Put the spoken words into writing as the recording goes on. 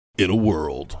In a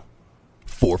world,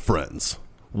 4 friends,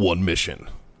 1 mission,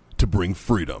 to bring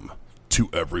freedom to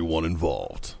everyone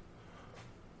involved.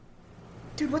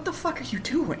 Dude, what the fuck are you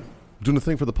doing? I'm doing a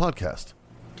thing for the podcast.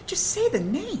 Dude, just say the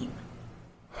name.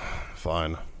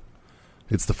 Fine.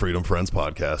 It's the Freedom Friends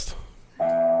Podcast.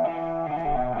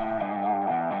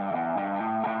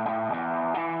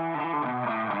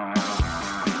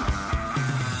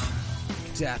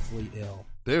 Deathly ill,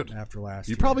 Dude, after last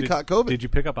you year. probably caught COVID. Did you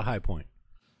pick up a high point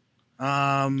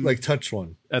Like touch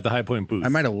one. at the high point booth? I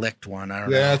might have licked one. I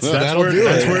don't know. That's That's where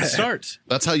it starts.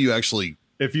 That's how you actually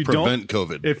If you prevent don't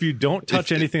COVID. if you don't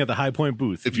touch anything at the high point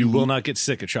booth, if you you- will not get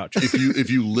sick at SHOT Show.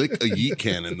 if you lick a yeet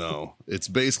cannon, though, it's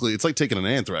like taking an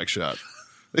anthrax shot.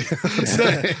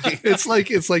 It's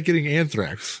like getting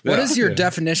anthrax. What is your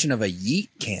definition of a yeet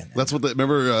cannon? That's what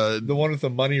remember. The one with the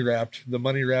money wrapped.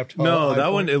 No,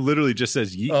 that one, it literally just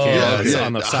says yeet cannon. It's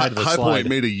on the side of the High slide. Point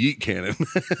made a yeet cannon.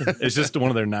 It's just one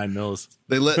of their 9 mils.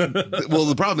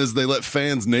 The problem is they let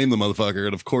fans name the motherfucker,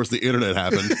 and of course the internet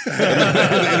happened. And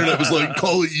the internet was like,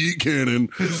 call it yeet cannon,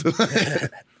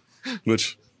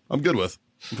 which I'm good with.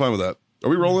 I'm fine with that. Are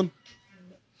we rolling?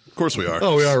 Of course we are.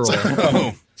 Oh, we are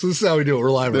rolling. So this is how we do it.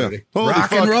 We're live already. Holy Rock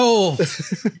fuck. and roll.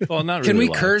 Well, not really. Can we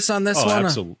live. curse on this Oh, one?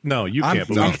 absolutely. No, you can't,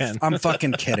 but we can. I'm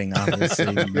fucking kidding, obviously,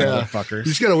 you motherfuckers. You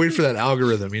just gotta wait for that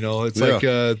algorithm. You know, it's like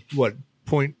what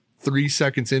 0.3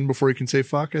 seconds in before you can say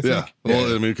fuck. I think. Yeah. Well,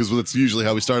 I mean, because that's usually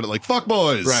how we start it. Like, fuck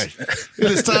boys. Right. It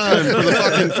is time for the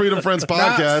fucking Freedom Friends Not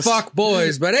podcast. fuck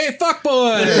boys, but hey, fuck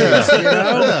boys. Yeah. You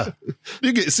know? Yeah.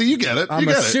 You get it. I'm you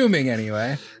get assuming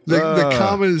anyway. The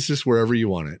comma is just wherever you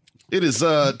want it. It is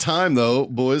time, though,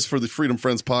 boys, for the Freedom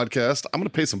Friends podcast. I'm going to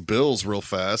pay some bills real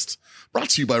fast. Brought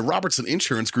to you by Robertson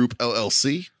Insurance Group,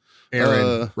 LLC.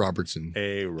 Aaron Robertson.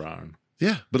 Aaron.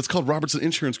 Yeah, but it's called Robertson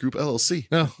Insurance Group, LLC.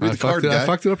 No, Read I the card, fucked it. guy. I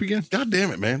fucked it up again. God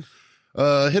damn it, man.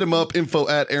 Hit him up,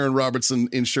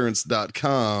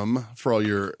 info@aaronrobertsoninsurance.com for all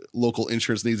your local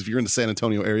insurance needs if you're in the San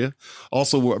Antonio area.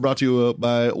 Also brought to you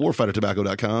by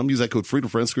warfightertobacco.com. Use that code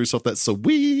FreedomFriends. Screw yourself that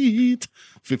sweet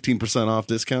 15% off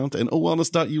discount. And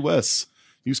owellness.us.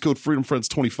 Use code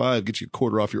FreedomFriends25. Get you a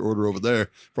quarter off your order over there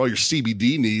for all your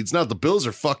CBD needs. Now that the bills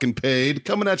are fucking paid,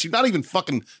 coming at you, not even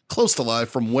fucking close to live,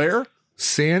 from where?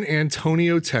 San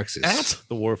Antonio, Texas. At?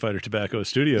 The Warfighter Tobacco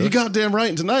Studios. You goddamn right.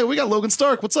 And tonight we got Logan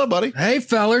Stark. What's up, buddy? Hey,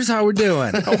 fellers, how we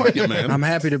doing? How are you, man? I'm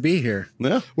happy to be here.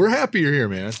 Yeah. We're happy you're here,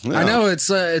 man. Yeah. I know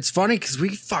it's funny because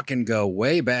we fucking go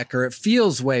way back, or it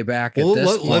feels way back at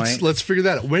this point. let's figure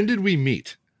that out. When did we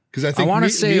meet? Because I think wanna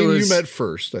say it and was- you met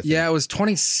first. I think. Yeah, it was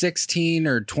 2016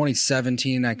 or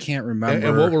 2017. I can't remember.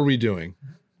 And what were we doing?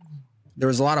 There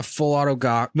was a lot of full auto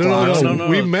Glocks. No.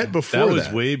 We met before That was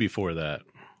that. way before that.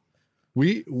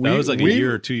 We That was like a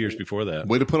year or 2 years before that.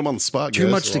 Way to put him on the spot, Too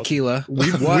guys. much tequila.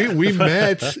 we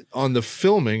met on the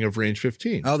filming of Range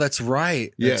 15. Oh, that's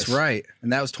right. That's Yes. right.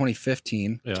 And that was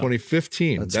 2015. Yeah.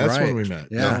 2015. That's That's right. when we met.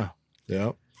 Yeah.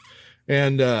 Yeah.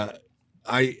 And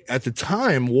I at the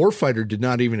time, Warfighter did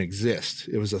not even exist.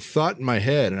 It was a thought in my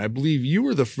head, and I believe you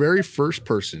were the very first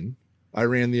person I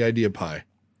ran the idea by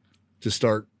to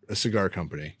start a cigar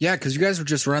company. Yeah, because you guys were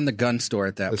just running the gun store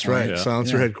at that That's point. right. Yeah.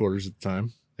 Silencer Yeah. headquarters at the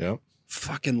time. Yep.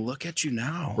 Fucking look at you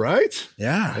now. Right?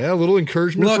 Yeah. Yeah, a little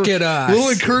encouragement. Look at us. Little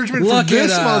encouragement Look from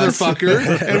this at us.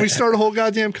 motherfucker. And we start a whole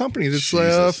goddamn company that's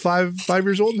Jesus. 5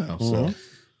 years old now. So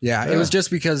Yeah, Yeah. it was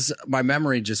just because my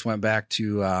memory just went back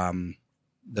to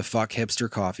the fuck hipster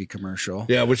coffee commercial,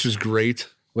 yeah, which is great.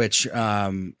 which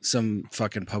some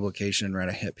fucking publication read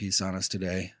a hit piece on us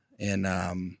today, and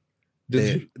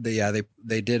Did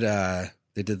they did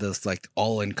this like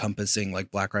all encompassing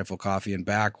like Black Rifle Coffee, and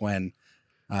back when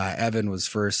Evan was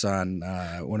first on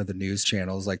one of the news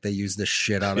channels, like they used the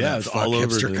shit out of Yeah, that it was fuck all over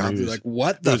hipster the coffee. news. Like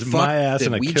what It the was fuck my ass did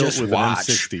in a we kilt just with watch?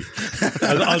 an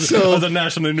M60. I was the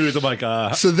national news. I'm like,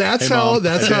 So that's Hey, how Mom.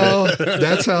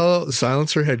 that's how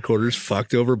Silencer headquarters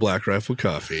fucked over Black Rifle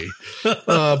Coffee.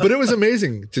 But it was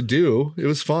amazing to do. It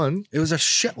was fun. It was a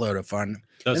shitload of fun.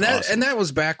 That's and awesome. and that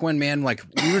was back when, man, like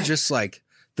we were just like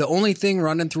the only thing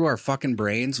running through our fucking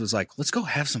brains was like, let's go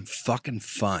have some fucking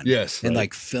fun. Yes. And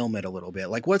like film it a little bit.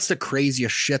 Like, what's the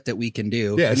craziest shit that we can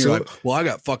do? Yeah, And you're so- like, well, I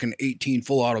got fucking 18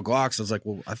 full auto Glocks. I was like,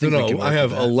 well, I think we can No, work I have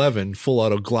with that. 11 full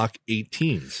auto Glock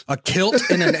 18s. A kilt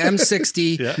and an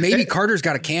M60. Yeah. Maybe Carter's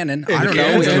got a cannon. I And don't a know.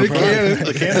 cannon, and a cannon.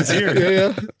 the cannon's here.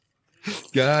 Yeah.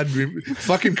 God,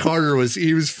 fucking Carter was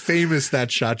famous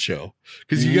that SHOT Show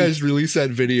because you guys released that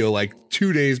video like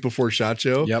 2 days before SHOT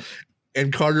Show. Yep.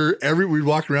 And Carter, we'd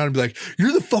walk around and be like,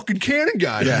 "You're the fucking cannon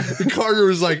guy." Yeah. And Carter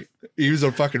was like, he was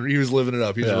living it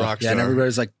up. He was a rock Yeah. star. And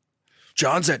everybody's like,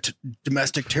 John's that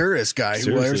domestic terrorist guy who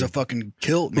Seriously. wears a fucking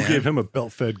kilt, Who man. gave him a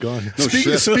belt-fed gun? No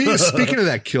shit. Speaking of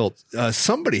that kilt,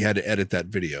 somebody had to edit that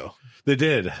video. They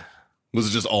did. Was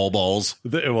it just all balls?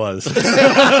 It was.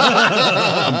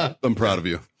 I'm proud of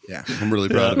you. Yeah. I'm really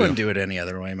I proud of wouldn't you. do it any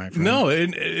other way, my friend. No,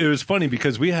 it was funny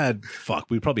because we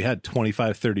probably had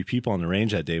 25, 30 people on the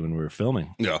range that day when we were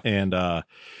filming. Yeah. And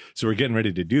so we're getting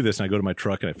ready to do this, and I go to my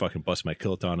truck and I fucking bust my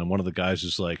kilt on, and one of the guys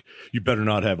is like, "You better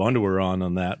not have underwear on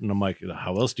that." And I'm like,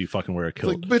 "How else do you fucking wear a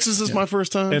kilt?" Like, bitch, this is my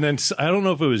first time. And then I don't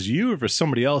know if it was you or if it was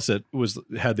somebody else that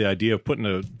had the idea of putting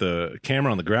the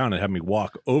camera on the ground and having me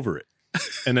walk over it.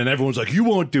 And then everyone's like, "You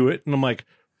won't do it." And I'm like,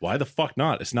 why the fuck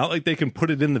not? It's not like they can put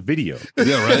it in the video.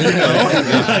 Yeah, right.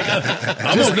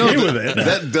 I'm okay with it.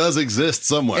 That does exist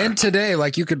somewhere. And today,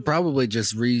 like, you could probably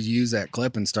just reuse that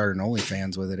clip and start an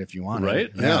OnlyFans with it if you wanted. Right?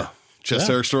 yeah. Chest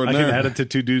hair I extraordinaire. can add it to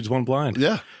Two Dudes, One Blind.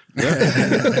 Yeah.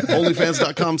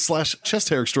 OnlyFans.com/chest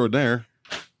hair extraordinaire.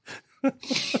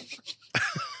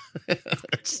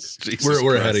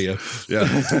 We're ahead of you. Yeah.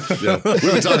 We've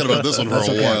been talking about this one for That's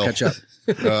a okay. I'll while. catch up.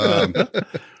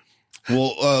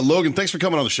 Well, Logan, thanks for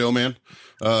coming on the show, man.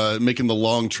 Making the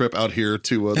long trip out here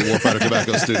to the Warfighter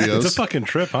Tobacco Studios. It's a fucking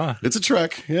trip, huh? It's a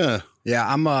trek. Yeah. Yeah,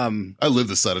 I'm I live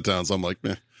this side of town, so I'm like,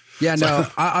 meh. Yeah, no,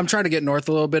 I'm trying to get north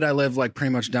a little bit. I live like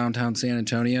pretty much downtown San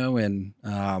Antonio, and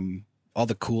all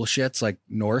the cool shit's like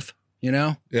north, you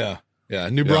know? Yeah.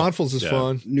 New Braunfels is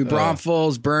fun. New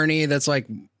Braunfels, Bernie, that's like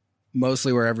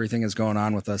mostly where everything is going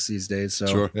on with us these days. So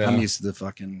Sure. Yeah. I'm used to the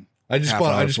fucking I just half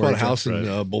bought hour a before house in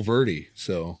right. Bulverde,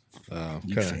 so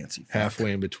You kind fancy of fuck.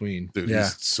 halfway in between. Dude, Yeah.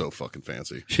 he's so fucking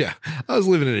fancy. Yeah, I was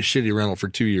living in a shitty rental for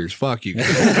 2 years. Fuck you. All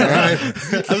right?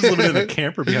 I was living in a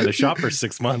camper behind a shop for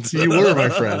 6 months. You were, my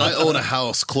friend. I own a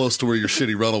house close to where your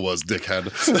shitty rental was,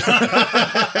 dickhead.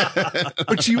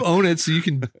 But you own it, so you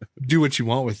can do what you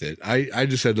want with it. I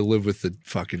just had to live with the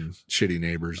fucking shitty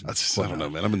neighbors. That's, I don't know,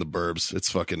 man. I'm in the burbs. It's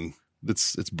fucking,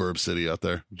 it's burb city out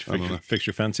there. I don't know. Fix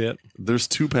your fence yet? There's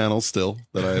 2 panels still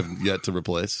that I have yet to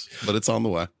replace, but it's on the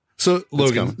way. So,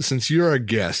 Logan, coming. since you're our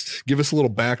guest, give us a little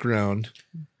background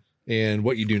and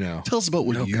what you do now. Tell us about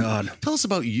what Oh, you. God. Tell us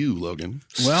about you, Logan.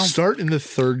 Well- Start in the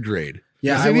 3rd grade.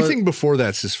 Yeah, If I was- anything before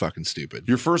that's just fucking stupid.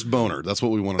 Your first boner. That's what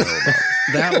we want to know about.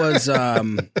 That was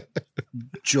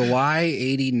July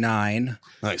 89.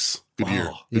 Nice. Good year.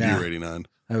 Wow. Good Yeah. year, 89.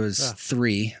 I was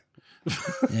 3.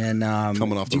 And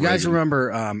Coming off do you the guys Reagan.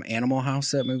 remember Animal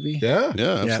House, that movie? Yeah.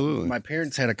 Yeah, absolutely. My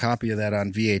parents had a copy of that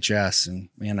on VHS, and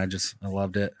man, I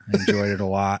loved it. I enjoyed it a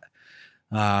lot.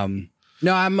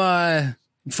 No, I'm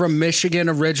from Michigan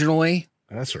originally.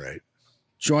 That's right.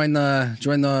 Joined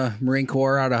the Marine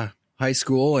Corps out of high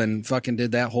school and fucking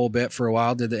did that whole bit for a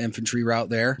while. Did the infantry route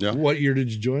there. Yeah. What year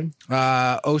did you join?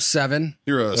 07.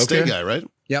 You're a state Okay. guy, right?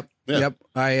 Yep. Yeah. Yep.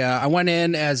 I went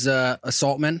in as a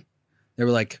assaultman. They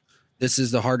were like, "This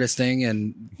is the hardest thing,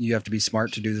 and you have to be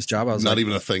smart to do this job." I was Not like,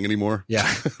 even a thing anymore.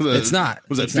 "Yeah, it's not."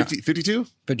 Was that It's not. 52?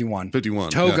 51. 51.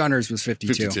 Toe yeah. Gunners was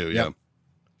 52. 52, yeah. Yep.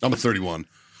 I'm a 31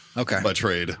 Okay. by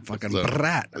trade. Fucking So,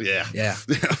 brat. yeah. Yeah.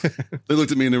 They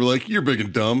looked at me and they were like, "You're big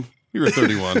and dumb. You're a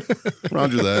 31."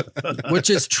 Roger that. Which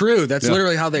is true. That's Yeah.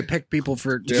 literally how they pick people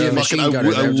to be a Fucking, machine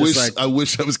gunner. They're just I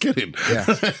wish I was kidding. yeah.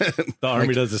 The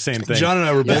Army does the same thing. John and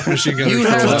I were both machine gunners. You for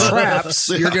a have while. traps.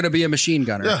 Yeah. You're going to be a machine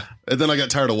gunner. Yeah. And then I got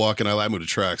tired of walking. I moved to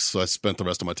tracks. So I spent the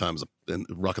rest of my time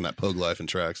rocking that pogue life in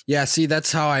tracks. Yeah, see,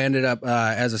 that's how I ended up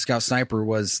as a scout sniper.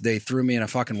 Was they threw me in a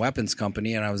fucking weapons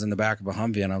company, and I was in the back of a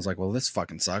Humvee, and I was like, "Well, this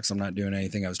fucking sucks. I'm not doing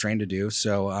anything I was trained to do."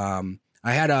 So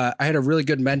I had a really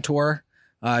good mentor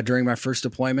during my first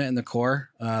deployment in the Corps,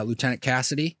 Lieutenant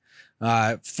Cassidy,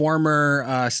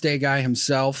 former stay guy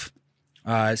himself,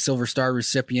 Silver Star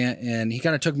recipient, and he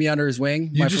kind of took me under his wing.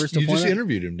 You first just deployment.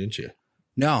 interviewed him, didn't you?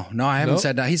 No, I haven't No?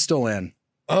 said that. He's still in.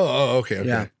 Oh, okay.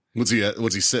 Yeah. What's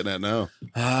he sitting at now?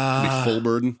 Be full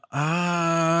burden?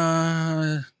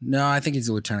 No, I think he's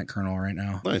a lieutenant colonel right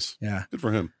now. Nice. Yeah. Good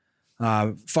for him.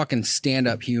 Fucking stand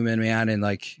up human, man. And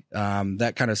like,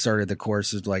 that kind of started the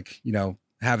course of like, you know,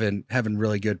 having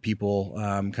really good people,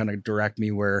 kind of direct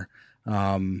me where,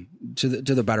 to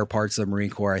the better parts of the Marine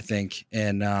Corps, I think.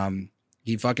 And,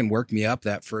 he fucking worked me up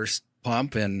that first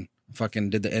pump and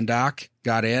fucking did the NDOC,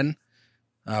 got in,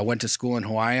 went to school in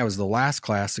Hawaii. I was the last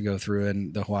class to go through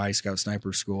in the Hawaii Scout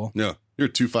Sniper School. Yeah. You're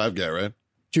a 2.5 guy, right?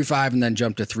 2.5 and then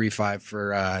jumped to 3.5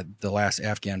 for, the last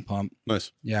Afghan pump.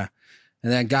 Nice. Yeah.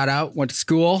 And then got out, went to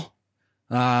school,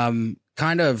 kind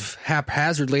of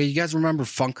haphazardly. You guys remember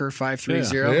Funker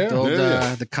 530? Yeah. The old,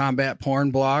 Yeah. the combat porn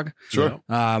blog. Sure.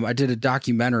 I did a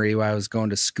documentary while I was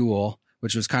going to school,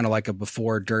 which was kind of like a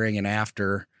before, during, and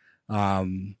after.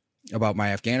 about my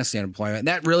Afghanistan deployment. And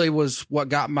that really was what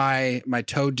got my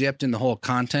toe dipped in the whole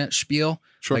content spiel,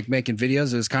 like making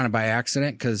videos. It was kind of by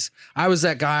accident because I was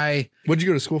that guy. What'd you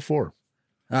go to school for?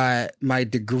 My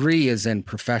degree is in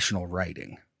professional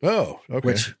writing. Oh, okay.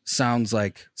 Which sounds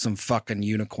like some fucking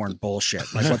unicorn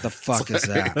bullshit. Like, what the fuck is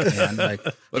that, man? Like,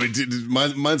 I mean, dude,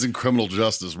 mine's in criminal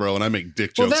justice, bro, and I make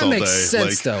dick jokes all day. Well, that makes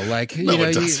sense, though. Like, no,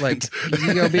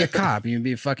 you go be a cop, you can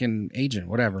be a fucking agent,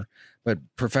 whatever. But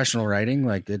professional writing,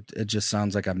 like, it just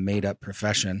sounds like a made up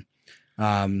profession.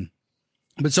 But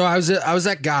so I was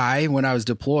that guy when I was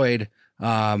deployed,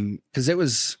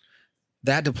 because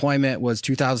that deployment was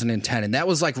 2010, and that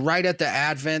was like right at the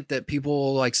advent that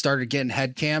people like started getting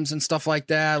head cams and stuff like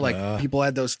that. Like people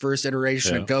had those first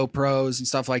iteration of GoPros and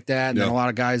stuff like that, and then a lot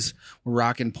of guys were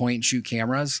rocking point and shoot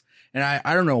cameras. And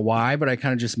I don't know why, but I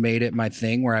kind of just made it my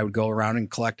thing where I would go around and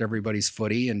collect everybody's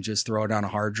footy and just throw it on a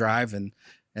hard drive, and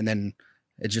then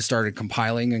it just started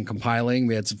compiling and compiling.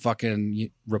 We had some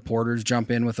fucking reporters jump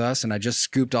in with us, and I just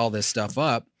scooped all this stuff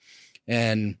up,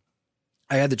 and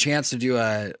I had the chance to do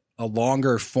a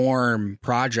longer form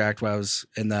project when I was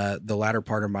in the latter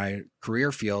part of my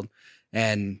career field.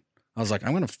 And I was like,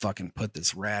 I'm going to fucking put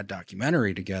this rad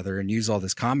documentary together and use all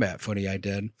this combat footy I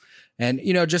did. And,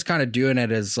 just kind of doing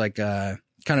it as like a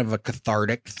kind of a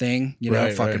cathartic thing,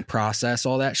 process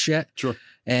all that shit. Sure.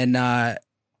 And, I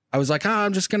was like,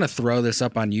 I'm just going to throw this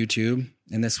up on YouTube.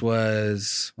 And this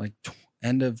was like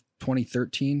end of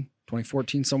 2013,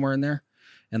 2014, somewhere in there.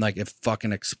 And like it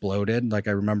fucking exploded. Like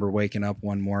I remember waking up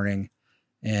one morning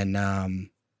and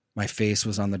my face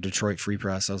was on the Detroit Free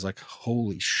Press. I was like,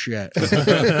 holy shit.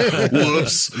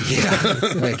 Whoops. Yeah.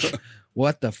 Like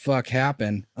what the fuck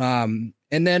happened? And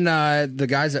then the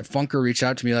guys at Funker reached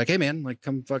out to me like, hey man, like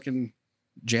come fucking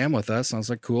jam with us. And I was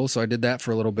like, cool. So I did that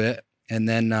for a little bit. And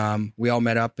then we all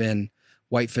met up in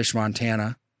Whitefish,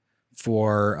 Montana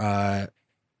for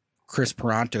Chris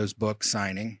Peranto's book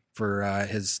signing for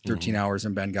his 13 hours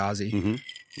in Benghazi. Mm-hmm.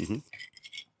 Mm-hmm.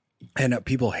 And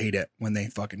people hate it when they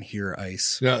fucking hear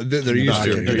ice. Yeah, they're used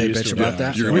to it. They bitch about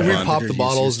that. We pop the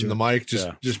bottles and the mic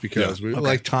just because we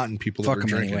like taunting people that Fuck we're them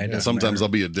drinking. anyway. Sometimes I'll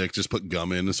be a dick, just put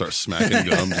gum in and start smacking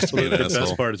gum just to be an The asshole.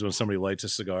 best part is when somebody lights a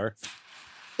cigar.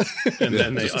 And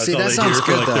then See, that sounds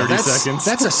good though.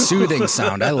 That's a soothing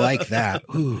sound. I like that.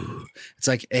 Ooh, it's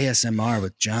like ASMR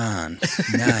with John.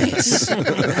 Nice.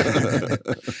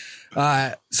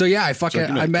 So yeah,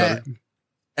 I met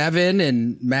Evan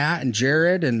and Matt and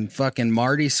Jared and fucking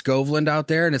Marty Scoveland out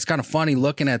there, and it's kind of funny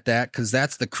looking at that because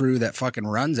that's the crew that fucking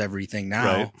runs everything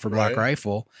now for Black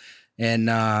Rifle. And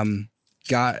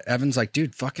Evan's like,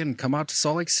 dude, fucking come out to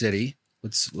Salt Lake City.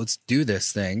 Let's do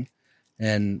this thing.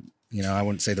 And I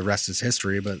wouldn't say the rest is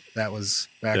history, but that was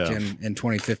back in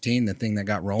 2015, the thing that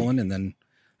got rolling. And then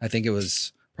I think it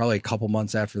was probably a couple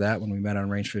months after that when we met on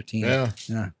Range 15. Yeah.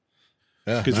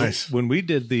 Because Nice. when we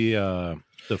did the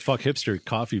Fuck Hipster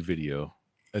coffee video,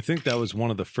 I think that was one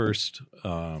of the first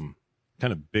kind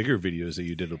of bigger videos that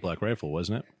you did with Black Rifle,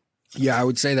 wasn't it? Yeah, I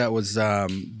would say that was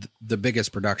the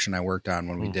biggest production I worked on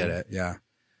when we did it. Yeah.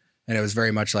 And it was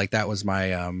very much like that was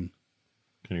my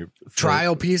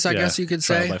trial piece, I guess you could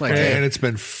say. Like, and it's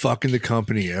been fucking the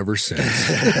company ever since.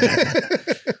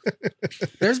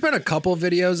 There's been a couple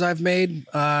videos I've made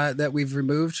that we've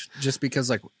removed just because,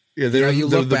 like, they're you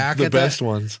look back the at best that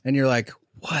ones, and you're like,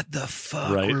 "What the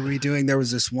fuck were we doing?" There was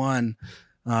this one.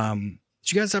 Did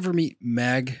you guys ever meet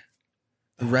Meg,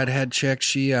 the redhead chick?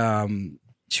 She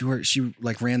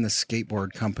like ran the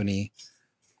skateboard company.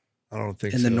 I don't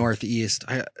think in the Northeast.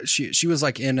 She was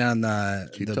like in on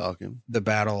the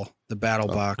battle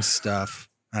box stuff.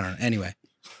 I don't know. Anyway,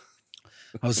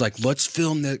 I was like, let's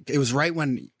film that. It was right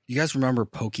when you guys remember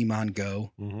Pokemon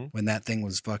Go when that thing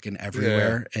was fucking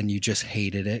everywhere and you just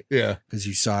hated it. Yeah. Because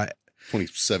you saw it.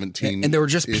 2017. And there were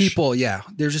just people. Yeah.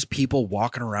 There's just people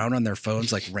walking around on their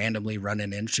phones, like randomly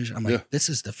running into. I'm like, this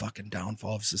is the fucking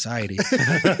downfall of society.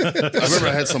 I remember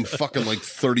I had some fucking like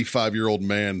 35-year-old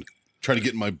man try to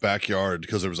get in my backyard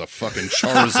because there was a fucking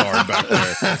Charizard back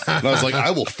there. And I was like,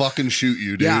 I will fucking shoot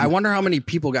you, dude. Yeah, I wonder how many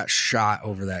people got shot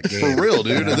over that game. For real,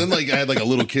 dude. And then like I had like a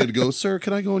little kid go, sir,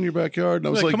 can I go in your backyard? And I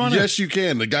was like, come on yes, you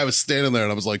can. The guy was standing there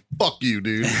and I was like, fuck you,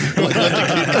 dude. Like, let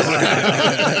the kid go.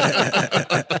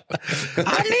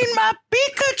 I need my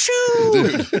Pikachu.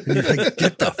 Dude. Like,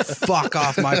 get the fuck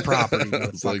off my property.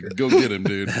 It's like, go get him,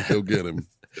 dude. Go get him.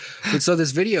 But so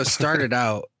this video started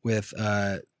out with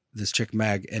this chick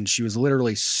Meg, and she was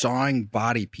literally sawing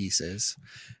body pieces,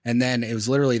 and then it was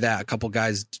literally that a couple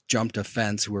guys jumped a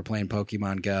fence who were playing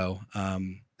Pokemon Go,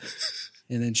 and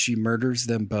then she murders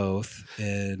them both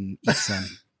and eats them.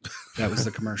 That was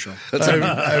the commercial. I've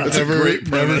never, great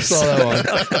never premise. saw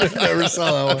that one. Never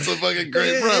saw that one. That's a fucking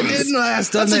great It premise. didn't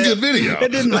last on That's the a good video.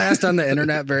 It didn't last on the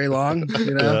internet very long.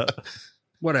 You know,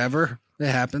 whatever. It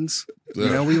happens. You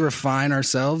know, we refine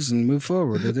ourselves and move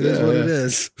forward. It is what it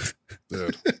is.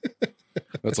 Dude.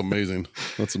 That's amazing.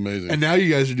 That's amazing. And now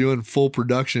you guys are doing full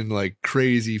production, like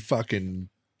crazy fucking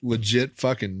legit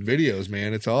fucking videos,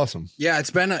 man. It's awesome. Yeah,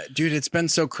 it's been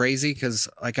so crazy because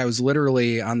like I was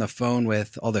literally on the phone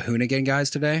with all the Hoonigan guys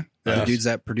today, the dudes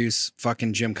that produce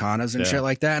fucking Gymkhanas and shit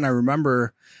like that. And I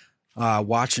remember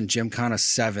watching Gymkhana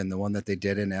 7, the one that they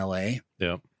did in LA.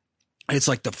 Yeah. It's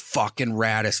like the fucking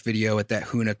raddest video with that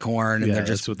Hoonicorn, and they're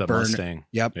just with the burning, Mustang.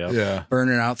 Yep. Yeah.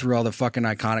 Burning out through all the fucking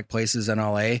iconic places in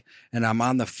LA. And I'm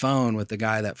on the phone with the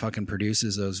guy that fucking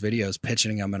produces those videos,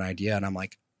 pitching him an idea. And I'm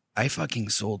like, I fucking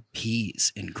sold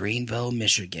peas in Greenville,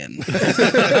 Michigan. How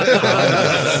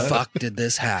the fuck did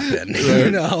this happen? You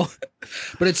know?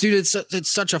 But it's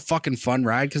such a fucking fun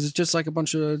ride because it's just like a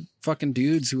bunch of fucking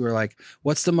dudes who are like,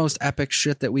 what's the most epic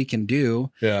shit that we can do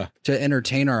to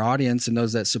entertain our audience and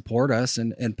those that support us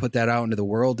and put that out into the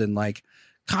world and like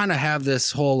kind of have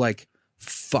this whole like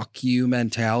fuck you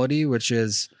mentality, which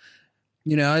is,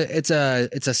 you know, it's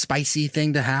a spicy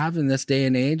thing to have in this day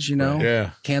and age, you know. Yeah.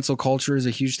 Cancel culture is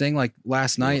a huge thing. Like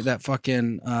last night, that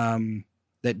fucking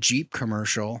that Jeep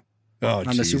commercial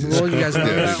on the Super Bowl. You guys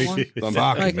remember that one?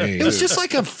 Like, it was just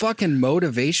like a fucking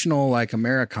motivational, like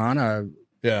Americana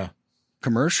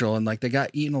commercial, and like they got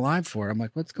eaten alive for it. I'm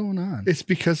like, what's going on? It's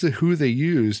because of who they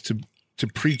use to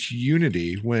preach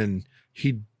unity when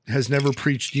he has never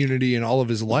preached unity in all of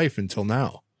his life until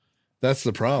now. That's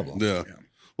the problem. Yeah.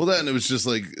 Well, that and it was just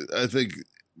like I think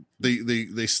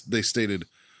they stated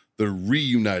the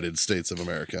reunited states of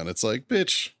America, and it's like,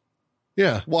 bitch,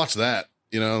 watch that.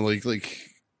 You know, like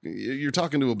you're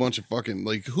talking to a bunch of fucking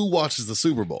like who watches the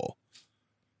Super Bowl?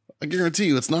 I guarantee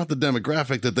you, it's not the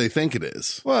demographic that they think it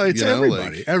is. Well, it's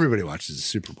everybody. Like, everybody watches the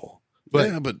Super Bowl.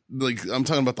 But, but like I'm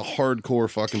talking about the hardcore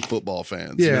fucking football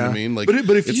fans. Yeah. You know what I mean? Like, but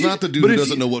if it's not the dude who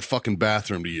doesn't know what fucking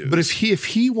bathroom to use. But if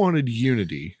he wanted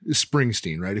unity,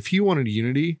 Springsteen, right? If he wanted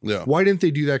unity, why didn't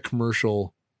they do that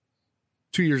commercial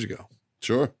 2 years ago?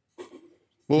 Sure.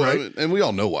 Well, right? I mean, and we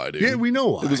all know why, dude. Yeah, we know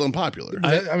why. It was unpopular.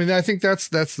 I mean, I think that's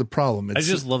the problem. I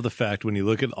just love the fact when you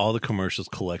look at all the commercials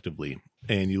collectively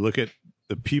and you look at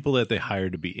the people that they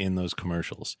hired to be in those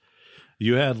commercials.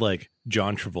 You had like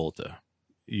John Travolta.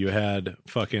 You had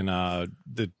fucking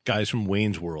the guys from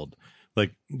Wayne's World.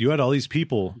 Like you had all these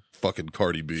people fucking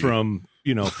Cardi B from,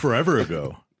 you know, forever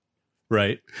ago.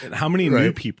 Right. And how many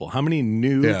new people, how many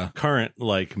new current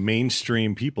like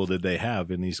mainstream people did they have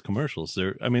in these commercials?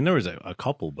 There was a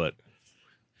couple, but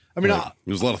I mean, there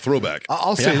was a lot of throwback.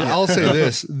 I'll say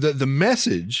this. The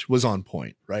message was on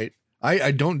point, right?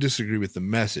 I don't disagree with the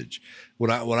message. What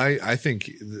I think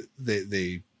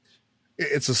they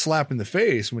it's a slap in the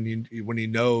face when you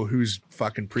know who's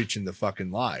fucking preaching the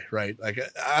fucking lie, right? Like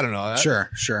I don't know.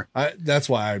 Sure. That's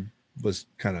why I was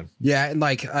kind of and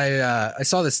like I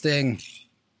saw this thing,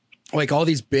 like all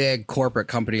these big corporate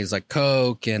companies like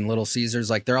Coke and Little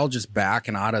Caesars, like they're all just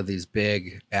backing out of these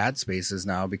big ad spaces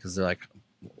now because they're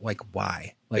like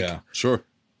why? Like sure.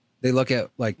 They look at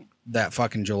like that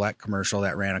fucking Gillette commercial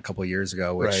that ran a couple years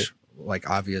ago, which like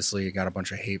obviously got a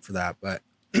bunch of hate for that, but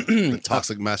the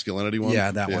toxic masculinity one.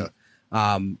 Yeah, that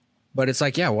one. But it's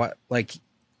like, what like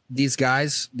these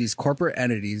guys, these corporate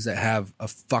entities that have a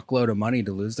fuckload of money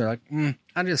to lose, they're like,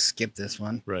 I'll just skip this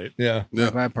one. Right. Yeah.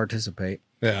 Like, I participate.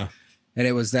 Yeah. And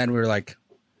it was then we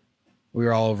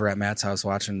were all over at Matt's house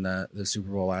watching the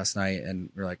Super Bowl last night, and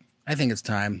we're like, I think it's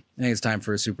time. I think it's time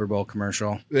for a Super Bowl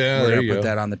commercial. Yeah. We're gonna put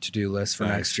that on the to-do list for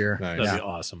next year. Nice. That'd be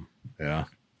awesome. Yeah.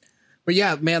 But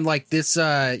yeah, man, like this,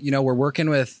 we're working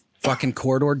with fucking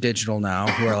Corridor Digital now,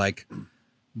 who are like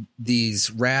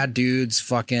these rad dudes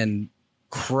fucking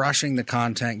crushing the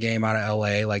content game out of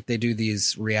LA. Like they do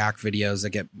these react videos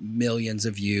that get millions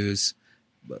of views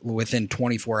within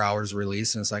 24 hours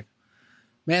release. And it's like,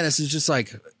 man, this is just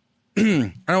like,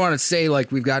 I don't want to say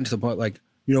like we've gotten to the point like,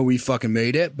 we fucking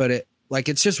made it, but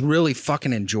it's just really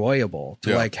fucking enjoyable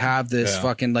to like have this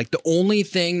fucking like the only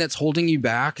thing that's holding you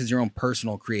back is your own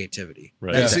personal creativity.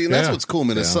 Right. And see, and that's what's cool,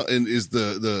 man. Is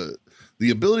the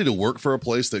ability to work for a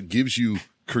place that gives you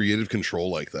creative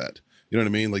control like that. You know what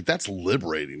I mean? Like that's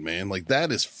liberating, man. Like that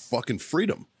is fucking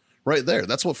freedom, right there.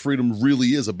 That's what freedom really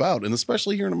is about. And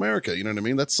especially here in America, you know what I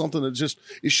mean? That's something that just,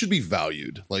 it should be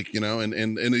valued. Like, you know, and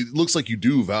it looks like you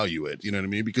do value it, you know what I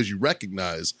mean? Because you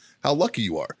recognize how lucky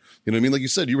you are. You know what I mean? Like you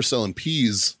said, you were selling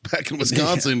peas back in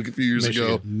Wisconsin a few years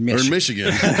ago. Or in Michigan.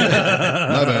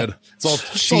 My bad. It's all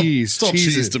cheese. It's all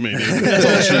cheese to me, dude. It's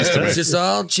all cheese to me. It's just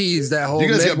all cheese, that whole You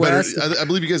guys Midwest. got better. I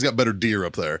believe you guys got better deer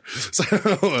up there. So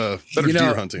better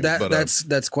deer hunting.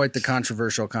 That's quite the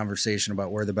controversial conversation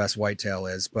about where the best whitetail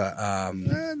is. But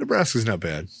Nebraska's not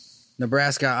bad.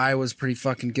 Nebraska, Iowa's pretty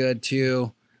fucking good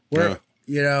too. Where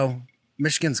you know,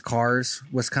 Michigan's cars.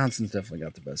 Wisconsin's definitely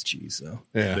got the best cheese, though.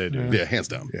 Yeah, They do. Yeah, hands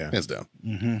down. Yeah. Hands down.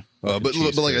 Mm-hmm. But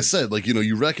like I said, like, you know,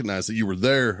 you recognize that you were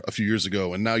there a few years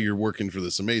ago, and now you're working for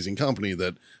this amazing company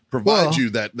that provides you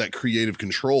that creative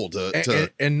control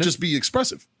to and just be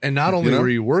expressive. And not only You know? were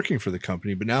you working for the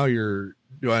company, but now you're.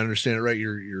 Do I understand it right?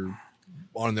 You're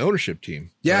on the ownership team.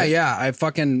 Yeah, right? yeah. I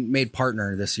fucking made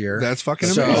partner this year. That's fucking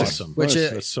So- amazing. Awesome. Which that's,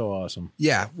 is- that's so awesome.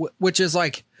 Yeah, which is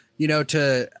like, you know,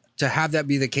 to have that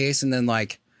be the case, and then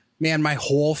like, man, my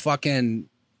whole fucking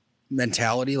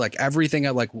mentality, like everything,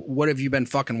 like, what have you been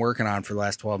fucking working on for the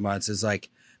last 12 months? Is like,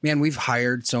 man, we've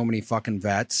hired so many fucking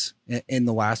vets in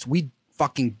the last. We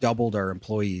fucking doubled our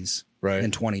employees Right. in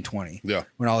 2020. Yeah.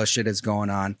 When all this shit is going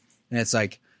on, and it's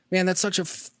like, man, that's such a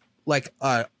like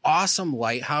a awesome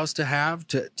lighthouse to have,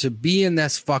 to be in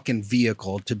this fucking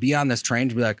vehicle, to be on this train,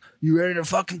 to be like, you ready to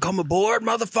fucking come aboard,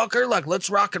 motherfucker? Like, let's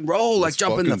rock and roll, Let's like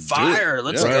jump in the fucking do it. fire,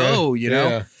 let's Yeah. go, you know?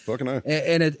 Yeah. Fucking I.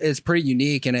 And it's pretty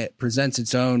unique, and it presents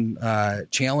its own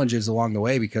challenges along the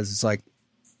way, because it's like,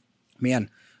 man,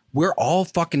 we're all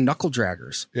fucking knuckle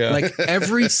draggers. Yeah. Like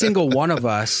every single one of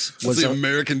us Was the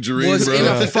American dream, was bro. in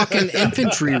a fucking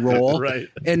infantry role. Right.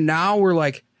 And now we're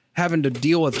like having to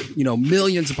deal with, you know,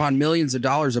 millions upon millions of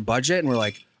dollars of budget. And we're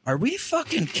like, are we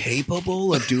fucking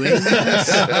capable of doing this? Who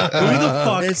the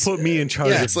fuck It's- put me in charge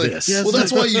yeah, of It's like, this? Yeah, well,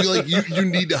 that's why you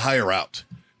need to hire out.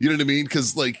 You know what I mean?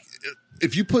 Because like,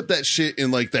 if you put that shit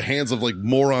in like the hands of like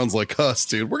morons like us,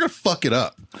 dude, we're gonna fuck it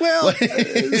up. Well,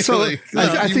 so like,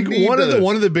 I you think need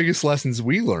one of the biggest lessons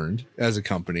we learned as a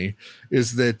company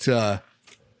is that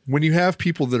when you have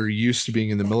people that are used to being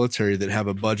in the military that have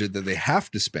a budget that they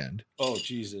have to spend Oh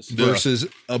Jesus! versus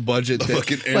a budget the that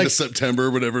fucking end of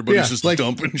September when everybody's just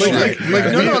dumping shit.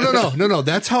 no.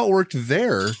 That's how it worked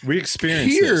there. We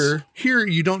experienced this. Here,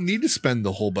 you don't need to spend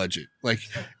the whole budget. Like,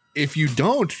 if you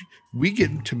don't, we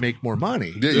get to make more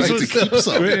money. Yeah, you Like, get to keep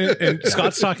some. And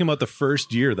Scott's talking about the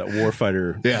first year that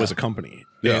Warfighter Yeah. was a company,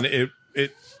 Yeah. and it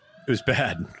was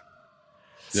bad.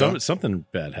 Something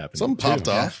bad happened. Something too. popped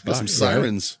off. Got some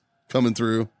sirens coming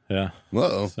through. Yeah.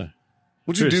 Uh-oh. So-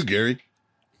 What'd you do, Cheers. Gary?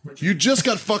 You just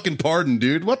got fucking pardoned,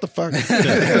 dude. What the fuck?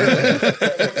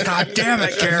 God damn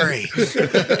it, Gary.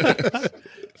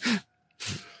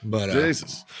 but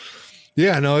Jesus.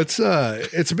 yeah, no, it's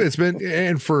been,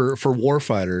 and for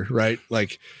Warfighter, right?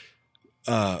 Like,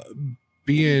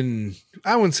 being,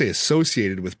 I wouldn't say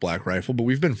associated with Black Rifle, but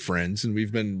we've been friends, and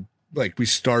we've been like, we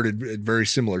started at very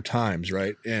similar times,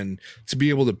 right? And to be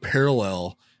able to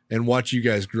parallel and watch you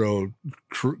guys grow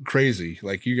crazy,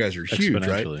 like you guys are huge,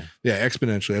 right? Exponentially. Yeah,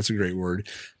 exponentially. That's a great word.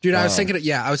 Dude, I was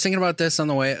thinking about this on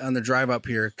the drive up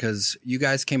here, because you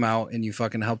guys came out and you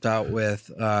fucking helped out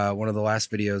with one of the last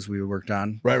videos we worked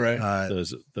on. Right.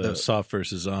 The soft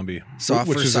versus zombie. Soft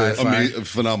Which for is a sci-fi. A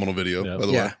phenomenal video, Yeah. by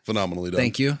the Yeah. way. Phenomenally done.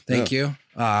 Thank you.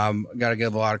 Got to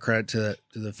give a lot of credit to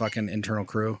the fucking internal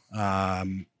crew.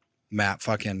 Matt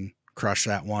fucking crushed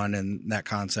that one and that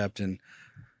concept, and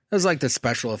it was like the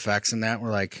special effects in that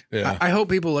were like, Yeah. I hope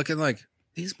people look at like,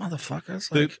 these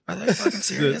motherfuckers, like, are they fucking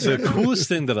serious? The coolest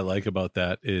thing that I like about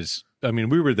that is, I mean,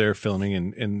 we were there filming,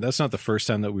 and that's not the first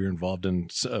time that we were involved in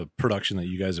a production that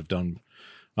you guys have done.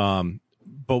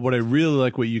 But what I really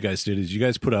like what you guys did is you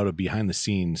guys put out a behind the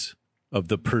scenes of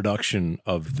the production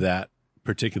of that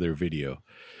particular video.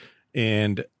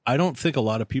 And I don't think a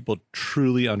lot of people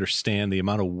truly understand the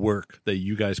amount of work that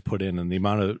you guys put in, and the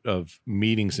amount of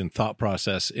meetings and thought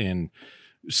process and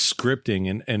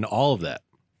scripting and all of that.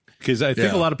 Because I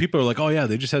think a lot of people are like, oh yeah,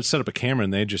 they just have to set up a camera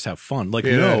and they just have fun. Like,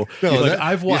 no, like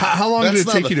I've watched. How long did That's it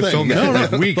not take the you to thing. film that? No,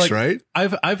 Like weeks, Like, right?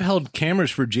 I've held cameras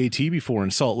for JT before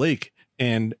in Salt Lake,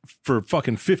 and for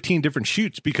fucking 15 different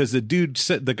shoots, because the dude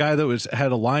said, the guy that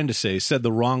had a line to say said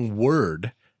the wrong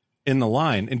word in the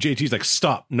line, and JT's like,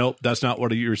 stop, nope, that's not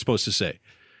what you're supposed to say.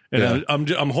 And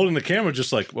I'm holding the camera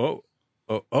just like, whoa.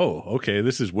 Oh, okay.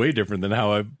 This is way different than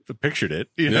how I pictured it.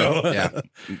 You know? Yeah.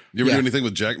 You ever do anything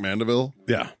with Jack Mandeville?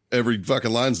 Yeah. Every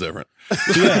fucking line's different.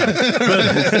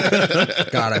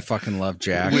 God, I fucking love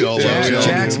Jack. We all love Jack.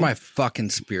 Jack's my fucking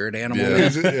spirit animal. Yeah.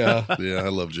 man. Yeah. Yeah, I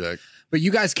love Jack. But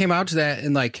you guys came out to that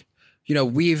and like,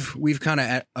 we've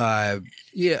kind of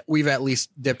we've at least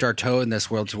dipped our toe in this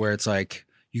world to where it's like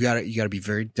you gotta be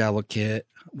very delicate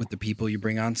with the people you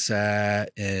bring on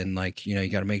set, and like, you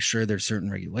got to make sure there's certain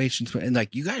regulations. And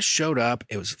like, you guys showed up,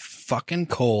 it was fucking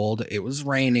cold, it was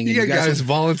raining. You guys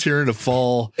volunteering to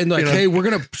fall, and like, hey, we're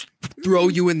gonna throw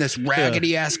you in this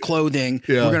raggedy ass clothing.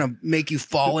 Yeah. We're gonna make you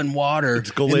fall in water,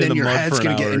 Just go and lay in then the your mud head's for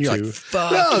an gonna get. hour And or you're two. like,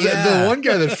 fuck No, yeah. the one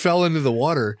guy that fell into the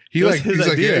water, It was his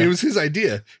idea. it was his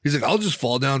idea. He's like, I'll just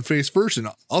fall down face first and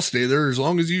I'll stay there as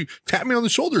long as you tap me on the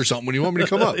shoulder or something when you want me to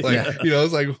come up. Like,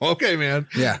 it's like, okay, man.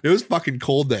 Yeah. It was fucking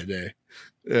cold that day.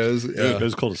 It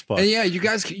was cold as fuck. And yeah, you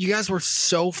guys were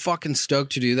so fucking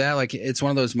stoked to do that. Like, it's one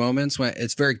of those moments when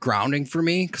it's very grounding for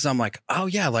me, because I'm like, oh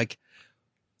yeah, like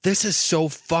this is so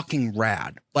fucking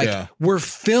rad. Like, we're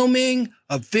filming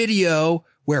a video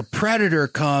where Predator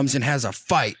comes and has a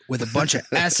fight with a bunch of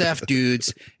SF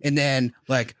dudes, and then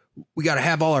like we got to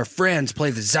have all our friends play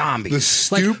the zombies. The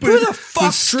stupid, like, who the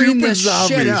fuck dreamed this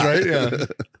zombies, shit up? right? Yeah.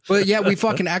 But yeah, we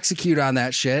fucking execute on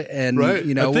that shit, and Right.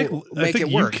 we'll make it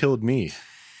work. You killed me.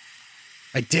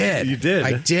 I did. You did.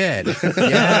 I did.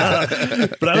 Yeah.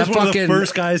 But I was one of the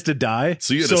first guys to die.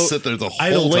 So you had to sit there the whole I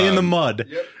had to lay in the time. mud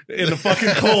in the fucking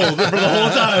cold for the whole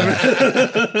time.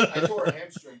 I tore a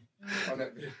hamstring on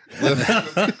that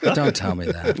video. Don't tell me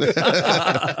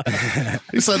that.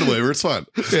 He signed a waiver. It's fine.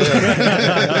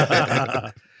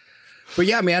 But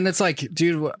yeah, man, it's like,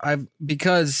 dude,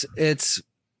 because it's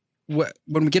when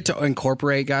we get to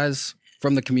incorporate guys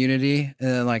from the community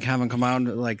and like have them come out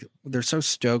and like they're so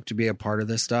stoked to be a part of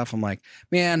this stuff. I'm like,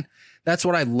 man, that's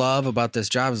what I love about this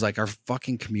job, is like our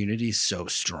fucking community is so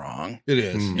strong. It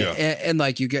is. Yeah. And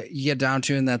like you get down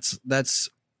to, and that's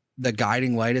the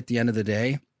guiding light at the end of the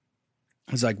day.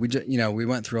 It's like we just, we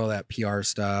went through all that PR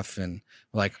stuff, and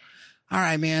we're like, all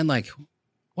right, man, like,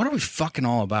 what are we fucking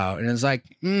all about? And it's like,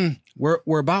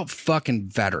 we're about fucking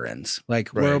veterans.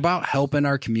 Like, we're about helping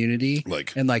our community,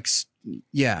 Like, and like,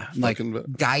 yeah, like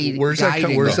guiding. Where's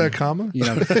that comma?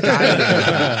 Guiding.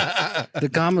 The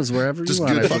commas wherever Just you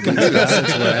want. good fucking news.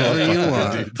 It's wherever you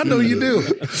want. I know you do.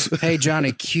 Hey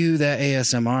Johnny, cue that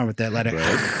ASMR with that letter.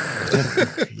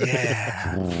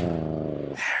 Yeah.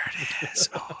 There it is.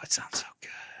 Oh, it sounds so good.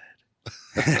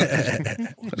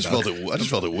 I just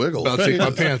felt it wiggle. About to take my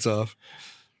pants off.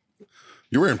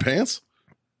 You're wearing pants?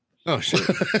 Oh shit.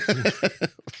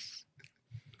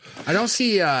 I don't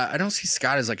see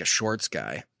Scott as like a shorts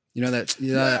guy.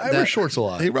 I wear shorts a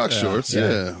lot. He rocks shorts.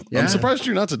 Yeah. I'm surprised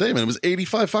you're not today, man. It was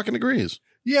 85 fucking degrees.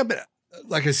 Yeah, but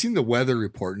like I seen the weather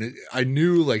report, and I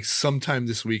knew like sometime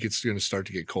this week it's going to start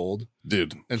to get cold,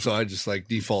 Dude. and so I just like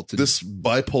default to This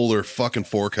bipolar fucking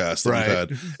forecast that Right. we've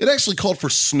had. It actually called for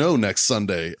snow next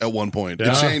Sunday at one point.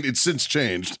 Yeah. It's since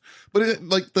changed. But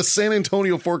like the San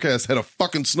Antonio forecast had a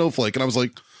fucking snowflake, and I was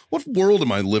like, what world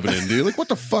am I living in, dude? Like, what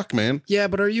the fuck, man? Yeah,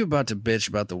 but are you about to bitch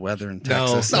about the weather in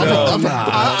No. Texas?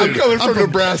 I'm coming from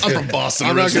Nebraska. I'm from Boston.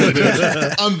 I'm not originally, gonna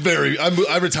dude.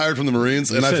 I retired from the Marines,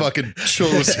 and I fucking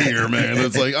chose here, man.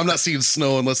 It's like, I'm not seeing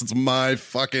snow unless it's my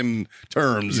fucking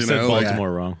terms, You you said know? Like,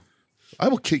 Baltimore wrong. I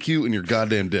will kick you in your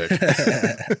goddamn dick.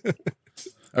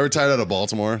 I retired out of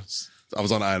Baltimore. I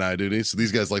was on I&I duty, so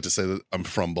these guys like to say that I'm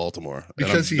from Baltimore. And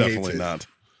Because I'm he hates definitely it. not.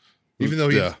 even though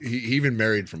Yeah. he even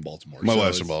married from Baltimore. My so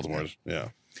wife's it's- from Baltimore. Yeah.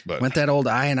 But Went that old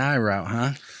I&I route,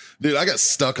 huh? dude, I got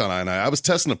stuck on I&I. I was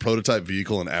testing a prototype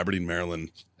vehicle in Aberdeen, Maryland,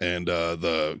 and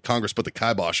the Congress put the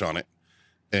kibosh on it.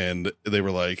 And they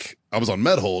were like, I was on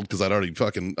med hold because I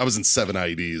was in 7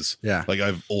 IEDs. Yeah. Like I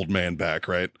have old man back,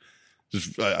 right?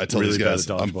 I tell Really these guys,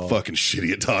 bad at I'm dodgeball. fucking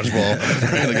shitty at dodgeball.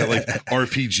 And I got like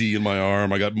RPG in my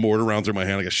arm. I got mortar round through my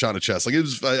hand. I got shot in the chest. Like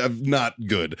I'm not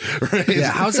good. Right?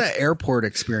 Yeah. How's that airport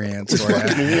experience? It's for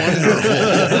fucking you?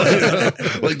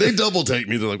 wonderful. Like they double take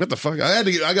me. They're like, what the fuck?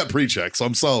 I got pre-check, so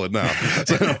I'm solid now.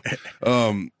 So,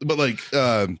 but like,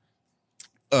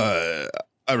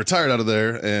 I retired out of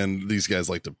there, and these guys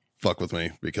like to fuck with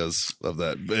me because of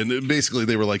that. And basically,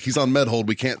 they were like, he's on med hold.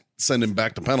 We can't send him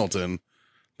back to Pendleton.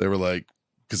 They were like,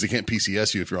 because they can't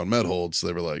PCS you if you're on med hold. So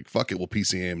they were like, fuck it, we'll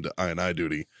PCA him to I&I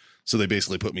duty. So they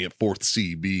basically put me at 4th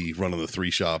CB running the 3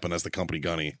 shop and as the company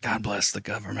gunny. God bless the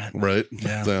government. Right.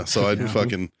 Yeah. So I'd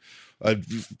fucking,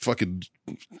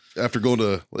 after going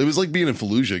to, it was like being in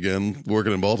Fallujah again,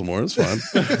 working in Baltimore. It was fine.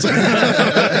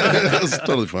 It was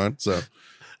totally fine. So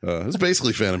it's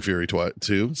basically Phantom Fury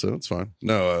too. So it's fine.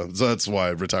 No, so that's why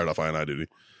I retired off I&I duty,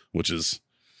 which is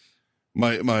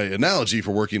my analogy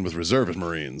for working with reservist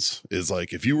Marines is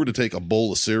like, if you were to take a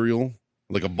bowl of cereal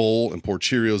like a bowl and pour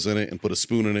Cheerios in it and put a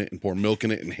spoon in it and pour milk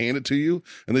in it and hand it to you.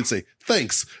 And they'd say,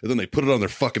 thanks. And then they put it on their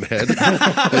fucking head. Like,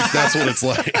 that's what it's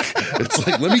like. It's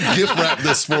like, let me gift wrap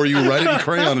this for you, write it in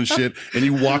crayon and shit. And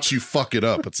you watch you fuck it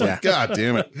up. It's like, God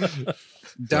damn it.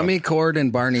 Dummy Cord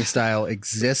and Barney style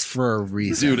exists for a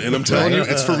reason. Dude, and I'm telling you,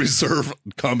 it's for reserve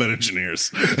combat engineers.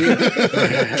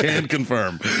 Can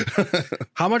confirm.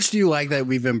 How much do you like that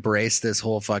we've embraced this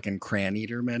whole fucking crayon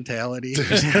eater mentality?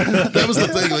 That was the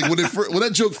thing. Like when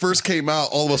that joke first came out,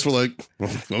 all of us were like, well,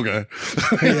 okay.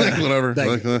 Like, whatever.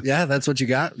 Like, yeah, that's what you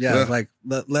got. Yeah. Like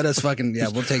let us fucking,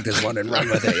 we'll take this one and run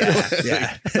with it.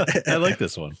 Yeah. I like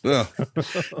this one. Yeah.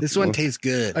 This one tastes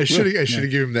good. I should have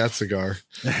given him that cigar.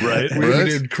 Right. We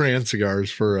did crayon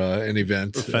cigars for an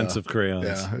event. Offensive crayons.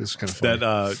 Yeah, it was kind of funny.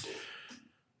 That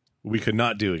we could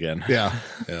not do again. Yeah.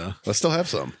 I still have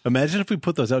some. Imagine if we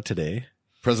put those out today.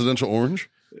 Presidential orange.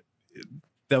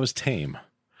 That was tame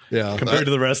Yeah. compared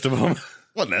to the rest of them.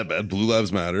 Wasn't that bad. Blue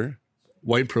Lives Matter.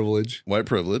 White privilege. White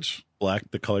privilege. Black,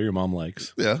 the color your mom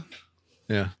likes. Yeah.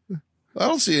 Yeah. I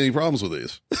don't see any problems with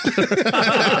these.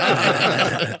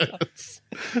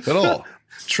 At all.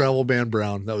 Travel ban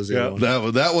brown. That was the other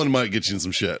one. That one might get you in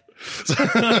some shit.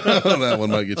 That one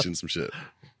might get you in some shit.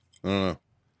 I don't know.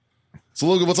 So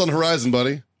Logan, what's on the horizon,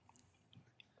 buddy?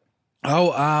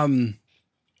 Oh,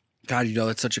 God,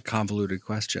 that's such a convoluted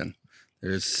question.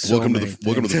 There's so welcome to many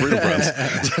the Freedom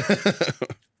Friends.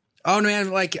 Oh man,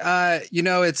 like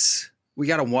we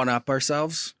got to one up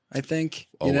ourselves. I think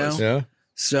Always. Yeah.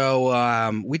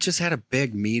 So we just had a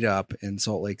big meetup in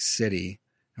Salt Lake City,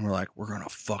 and we're like, we're gonna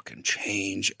fucking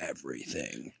change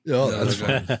everything. Oh, that's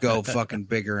fun. Go fucking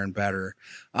bigger and better.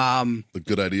 The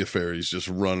good idea fairies just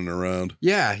running around.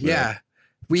 Yeah.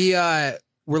 We're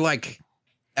like,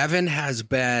 Evan has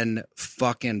been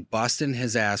fucking busting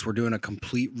his ass. We're doing a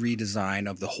complete redesign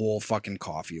of the whole fucking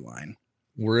coffee line.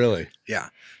 Really? Yeah.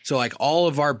 So like all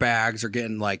of our bags are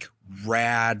getting like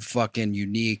rad fucking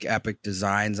unique epic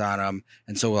designs on them.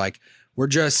 And so like we're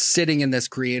just sitting in this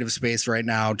creative space right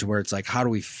now to where it's like, how do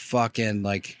we fucking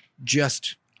like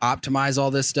just optimize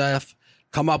all this stuff,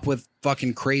 come up with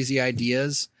fucking crazy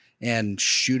ideas and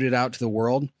shoot it out to the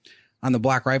world on the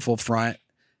Black Rifle front.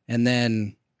 And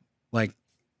then like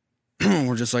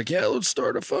we're just like, yeah, let's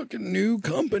start a fucking new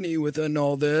company within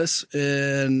all this.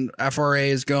 And FRA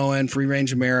is going, Free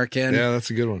Range American. Yeah, that's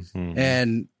a good one. Mm-hmm.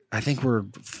 And I think we're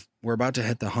about to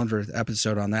hit the 100th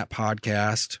episode on that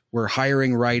podcast. We're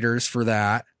hiring writers for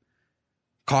that.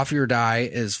 Coffee or Die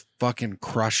is fucking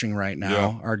crushing right now.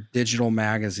 Yeah. Our digital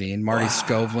magazine, Marty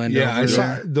Skovlin. Yeah, I over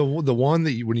saw there. the one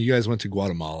that when you guys went to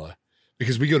Guatemala,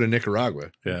 because we go to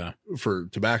Nicaragua Yeah. for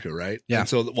tobacco, right? Yeah. And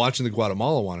so watching the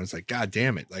Guatemala one, it's like, God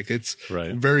damn it. Like it's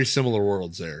Right. very similar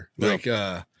worlds there. Yeah. Like,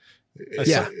 Yeah.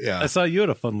 I saw you had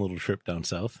a fun little trip down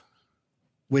south.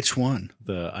 Which one?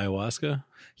 The ayahuasca.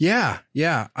 Yeah.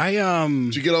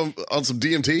 Did you get on some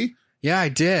DMT? Yeah, I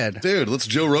did. Dude, let's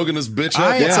Joe Rogan this bitch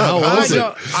up. What's up? How I, was it?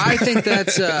 I think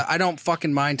that's I don't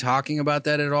fucking mind talking about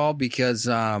that at all because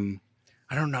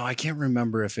I don't know. I can't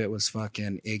remember if it was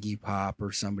fucking Iggy Pop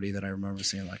or somebody that I remember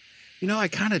saying like, I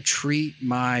kind of treat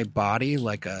my body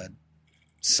like a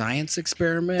science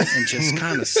experiment and just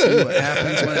kind of see what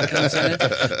happens when it comes in it.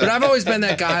 But I've always been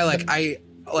that guy.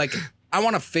 I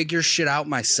want to figure shit out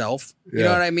myself. You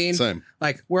know what I mean? Same.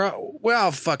 Like we're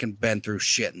all fucking been through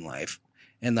shit in life.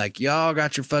 And like, y'all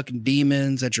got your fucking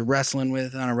demons that you're wrestling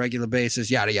with on a regular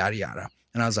basis, yada, yada, yada.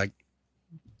 And I was like,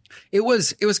 it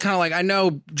was kind of like, I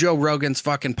know Joe Rogan's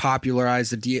fucking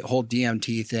popularized the whole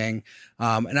DMT thing.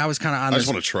 And I was kind of on I this.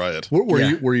 just want to try it.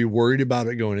 were you worried about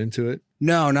it going into it?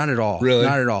 No, not at all. Really?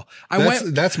 Not at all.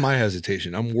 That's my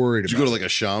hesitation. I'm worried Did you about go to like a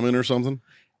shaman or something?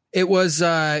 It was,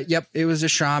 it was a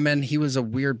shaman. He was a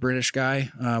weird British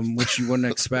guy, which you wouldn't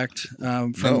expect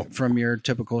from your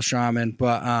typical shaman.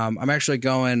 But I'm actually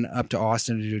going up to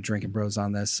Austin to do Drinking Bros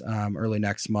on this early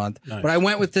next month. Nice. But I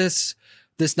went with this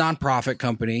nonprofit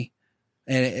company,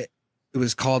 and it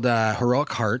was called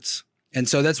Heroic Hearts. And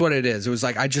so that's what it is. It was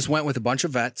like I just went with a bunch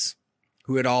of vets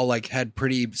who had all like had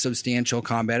pretty substantial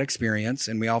combat experience,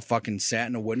 and we all fucking sat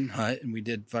in a wooden hut and we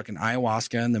did fucking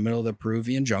ayahuasca in the middle of the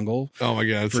Peruvian jungle Oh my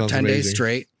God. for 10 days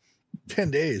straight. 10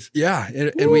 days. Yeah,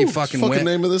 and we fucking went.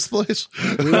 name of this place?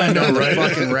 We went down the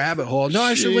fucking rabbit hole. No,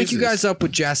 I should link you guys up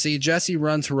with Jesse. Jesse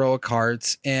runs Heroic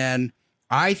Hearts, and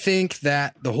I think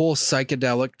that the whole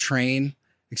psychedelic train,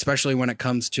 especially when it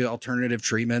comes to alternative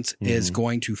treatments, is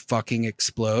going to fucking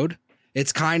explode.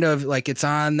 It's kind of like it's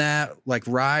on that like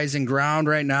rising ground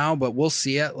right now, but we'll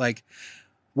see it. Like,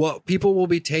 what people will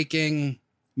be taking,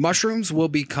 mushrooms will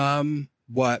become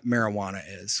what marijuana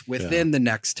is within the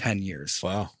next 10 years.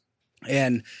 Wow.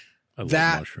 And I love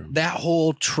that mushrooms. that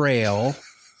whole trail,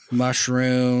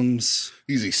 mushrooms,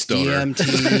 Easy stoner.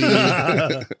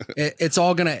 DMT, it's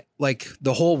all gonna, like,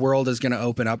 the whole world is gonna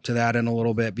open up to that in a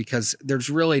little bit, because there's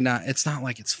really not. It's not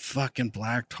like it's fucking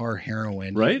black tar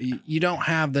heroin, Right? You don't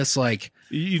have this, like,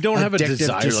 You don't have a addictive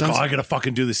desire to like, oh, some- I gotta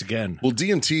fucking do this again. Well,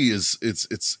 DMT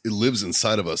it lives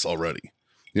inside of us already.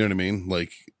 You know what I mean?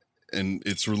 Like, and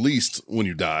it's released when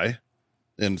you die,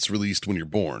 and it's released when you're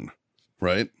born,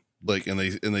 right? Like, and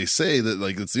they say that,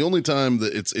 like, it's the only time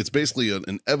that it's basically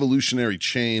an evolutionary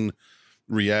chain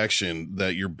reaction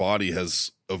that your body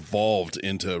has evolved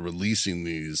into releasing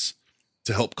these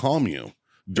to help calm you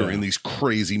during these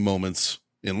crazy moments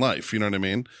in life. You know what I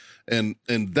mean? And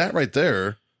that right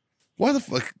there, why the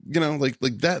fuck, like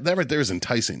that right there is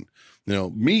enticing.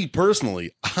 Me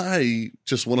personally, I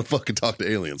just want to fucking talk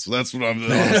to aliens. So that's what I'm.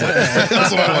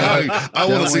 That's what I want. I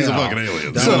want to see some fucking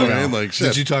aliens. So, man, like, shit.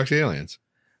 Did you talk to aliens?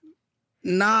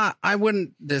 Nah, I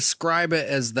wouldn't describe it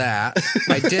as that.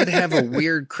 I did have a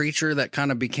weird creature that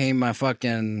kind of became my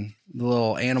fucking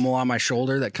little animal on my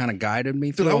shoulder that kind of guided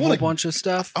me through a whole bunch of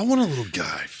stuff. I want a little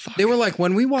guy. Fuck. They were like,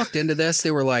 when we walked into this,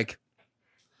 they were like,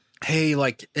 hey,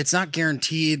 like, it's not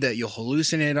guaranteed that you'll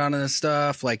hallucinate on this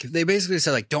stuff. Like, they basically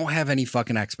said, like, don't have any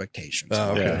fucking expectations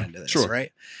going into this, sure.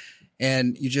 right?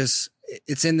 And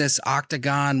it's in this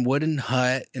octagon wooden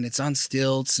hut, and it's on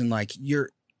stilts, and, like, you're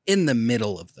in the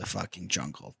middle of the fucking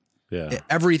jungle. Yeah.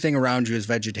 Everything around you is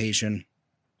vegetation,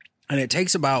 and it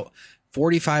takes about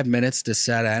 45 minutes to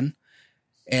set in.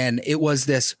 And it was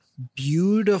this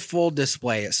beautiful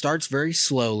display. It starts very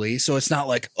slowly, so it's not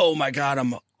like, oh my God,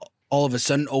 I'm all of a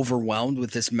sudden overwhelmed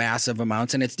with this massive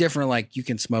amounts. And it's different. Like, you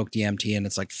can smoke DMT and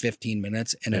it's like 15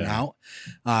 minutes in and out,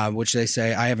 which they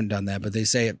say, I haven't done that, but they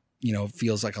say it,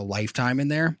 feels like a lifetime in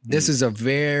there. This is a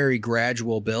very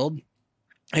gradual build.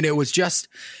 And it was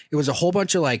a whole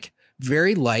bunch of, like,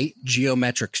 very light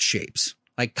geometric shapes.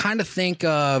 Like, kind of think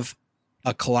of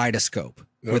a kaleidoscope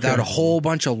without a whole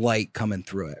bunch of light coming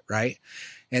through it. Right.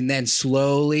 And then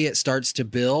slowly it starts to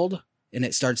build, and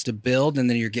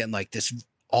then you're getting like this,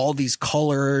 all these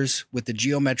colors with the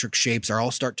geometric shapes are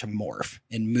all start to morph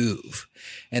and move.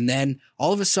 And then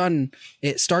all of a sudden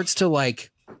it starts to,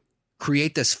 like,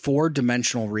 create this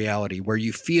 4-dimensional reality where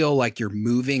you feel like you're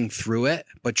moving through it,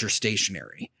 but you're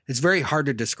stationary. It's very hard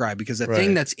to describe because the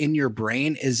thing that's in your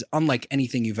brain is unlike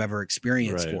anything you've ever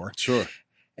experienced before. Sure.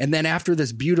 And then after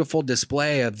this beautiful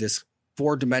display of this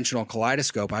 4-dimensional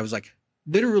kaleidoscope, I was like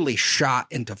literally shot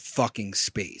into fucking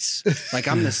space. Like,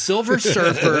 I'm the Silver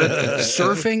Surfer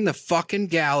surfing the fucking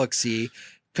galaxy,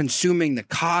 consuming the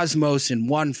cosmos in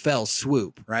one fell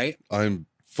swoop, right? I'm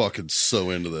fucking so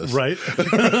into this. Right.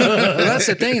 Well, that's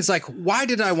the thing. It's like, why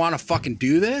did I want to fucking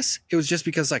do this? It was just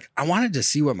because, like, I wanted to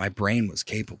see what my brain was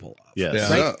capable of. Yes. Yeah.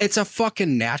 Like, it's a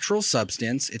fucking natural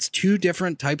substance. It's 2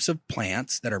 different types of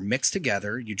plants that are mixed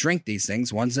together. You drink these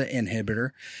things. One's an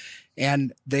inhibitor,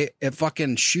 and it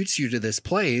fucking shoots you to this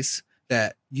place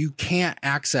that you can't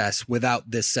access without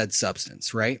this said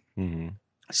substance. Right. Mm-hmm.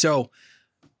 So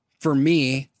for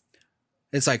me,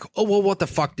 it's like, oh, well, what the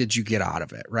fuck did you get out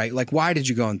of it? Right? Like, why did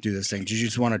you go and do this thing? Did you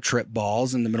just want to trip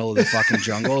balls in the middle of the fucking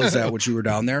jungle? Is that what you were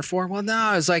down there for? Well,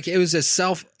 no, it's like, it was a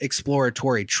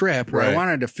self-exploratory trip where I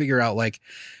wanted to figure out, like,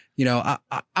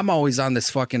 I'm always on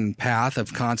this fucking path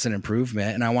of constant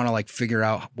improvement, and I want to, like, figure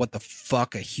out what the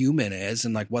fuck a human is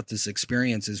and, like, what this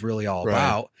experience is really all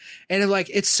about. And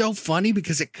it's so funny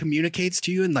because it communicates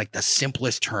to you in, like, the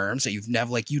simplest terms that you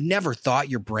never thought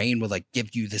your brain would, like,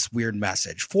 give you this weird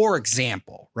message. For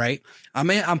example, right? I'm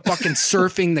fucking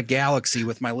surfing the galaxy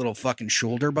with my little fucking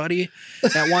shoulder buddy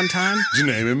at one time. Did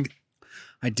you name him?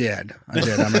 I did. I'm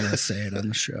not going to say it on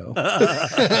the show.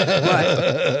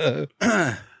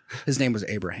 But his name was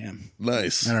Abraham.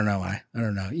 Nice. I don't know why. I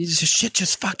don't know. Shit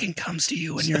just fucking comes to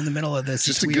you when you're in the middle of this.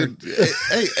 Just it's weird.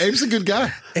 Hey, Abe's a good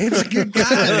guy. Abe's a good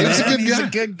guy. He's a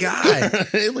good guy.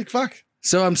 Hey, like, fuck.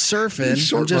 So I'm surfing. He's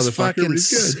short, I'm just motherfucker, fucking. but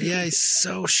he's good. Yeah, he's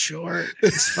so short.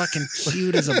 He's fucking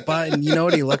cute as a button. You know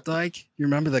what he looked like? You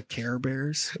remember the Care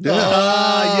Bears?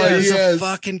 Yeah. He was a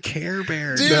fucking Care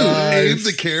Bear. Dude, Nice. Abe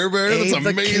the Care Bear? That's Abe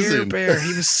the Care amazing. Bear.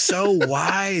 He was so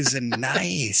wise and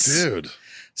nice. Dude.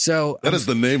 So That is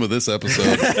the name of this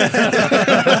episode.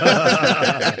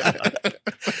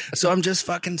 So I'm just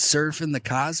fucking surfing the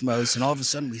cosmos, and all of a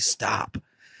sudden we stop.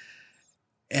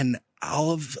 And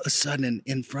all of a sudden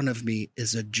in front of me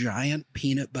is a giant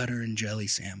peanut butter and jelly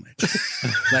sandwich.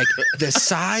 Like the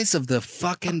size of the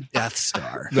fucking Death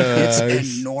Star. Nice.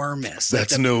 It's enormous.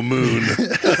 That's no moon. And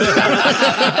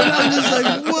I'm just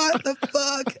like, what the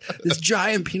fuck? This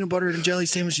giant peanut butter and jelly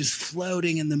sandwich is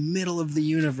floating in the middle of the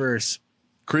universe.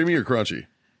 Creamy or crunchy?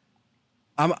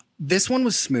 This one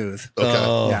was smooth.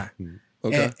 Okay. Yeah.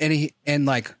 Okay. And he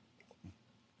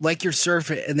like you're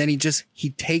surfing, and then he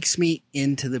takes me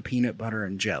into the peanut butter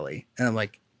and jelly, and I'm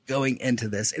like going into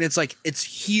this, and it's like it's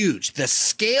huge. The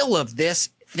scale of this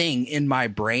thing in my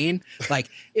brain, like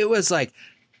it was like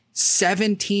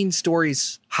 17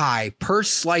 stories high per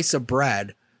slice of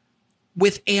bread,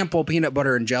 with ample peanut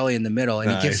butter and jelly in the middle,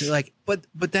 and he gives it like,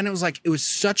 but then it was like it was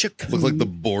such a looked like the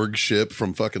Borg ship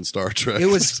from fucking Star Trek. It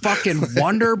was fucking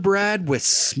Wonder Bread with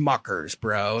Smuckers,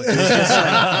 bro. It was just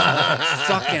like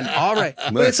fucking all right.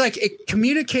 But it's like it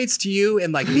communicates to you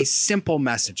in like these simple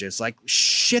messages, like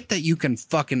shit that you can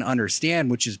fucking understand,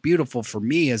 which is beautiful for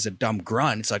me as a dumb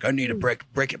grunt. It's like I need to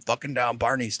break it fucking down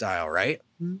Barney style, right?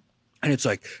 And it's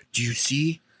like, do you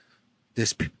see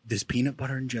this peanut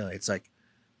butter and jelly? It's like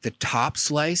the top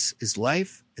slice is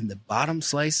life and the bottom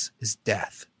slice is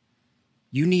death.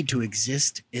 You need to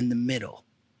exist in the middle.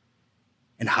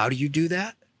 And how do you do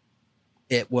that?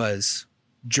 It was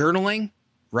journaling,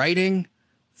 writing,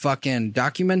 fucking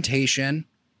documentation,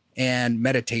 and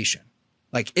meditation.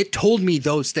 Like it told me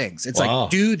those things. It's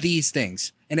like, do these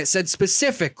things. And it said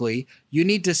specifically, you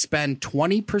need to spend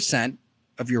 20%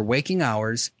 of your waking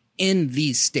hours in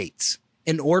these states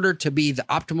in order to be the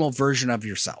optimal version of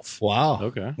yourself. Wow.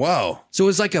 Okay. Wow. So it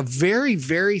was like a very,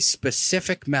 very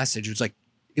specific message. It was like,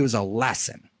 it was a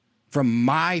lesson from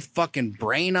my fucking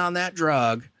brain on that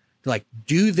drug to like,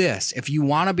 do this. If you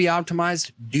want to be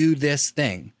optimized, do this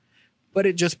thing. But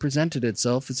it just presented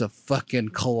itself as a fucking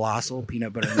colossal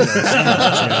peanut butter and jelly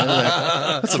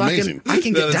sandwich. That's amazing. I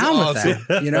can get down with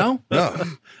that, you know?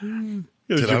 No.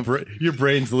 Your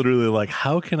brain's literally like,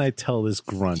 how can I tell this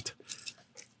grunt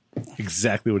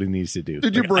exactly what he needs to do?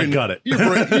 Dude, your Like, brain I got it.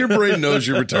 Your brain knows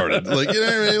you're retarded. Like, you know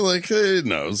what I mean? Like, it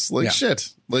knows. Like, Yeah.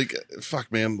 shit. Like,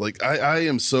 fuck, man. Like, I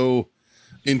am so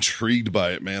intrigued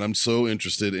by it, man. I'm so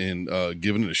interested in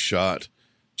giving it a shot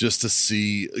just to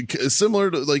see, similar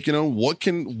to, like, you know, what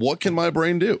can my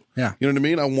brain do? Yeah. You know what I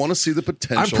mean? I want to see the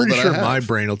potential. I'm pretty that sure I have. my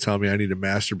brain will tell me I need to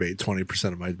masturbate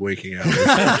 20% of my waking hours.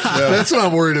 That's what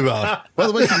I'm worried about. By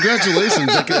the way, congratulations.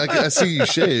 I see you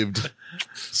shaved.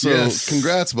 So, Yes.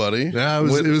 congrats, buddy. Yeah, it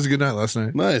was a good night last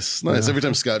night. Nice. Yeah. Every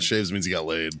time Scott shaves means he got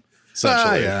laid.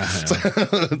 Essentially.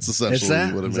 That's essentially Is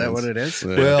that? what it Is means. that what it is?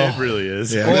 Yeah. Well, It really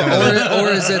is. Yeah. Or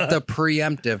is it the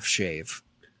preemptive shave?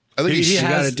 I think You he got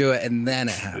to has. do it and then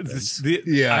it happens.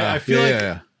 Yeah. I feel Yeah, like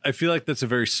yeah. I feel like that's a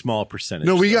very small percentage.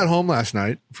 No, we though. got home last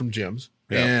night from Jim's,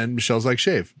 Yeah. and Michelle's like,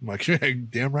 shave. I'm like,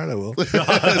 damn right I will.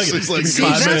 It's like See,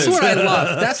 5 that's minutes. what I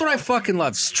love. That's what I fucking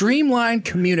love. Streamlined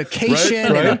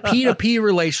communication Right? and a P2P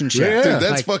relationship. Yeah. Dude,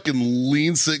 that's Like, fucking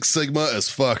Lean Six Sigma as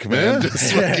fuck, man. Yeah.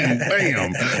 Just fucking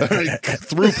bam.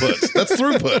 Throughput. That's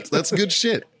throughput. That's good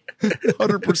shit.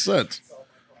 100%.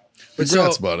 But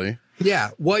Congrats, so- buddy.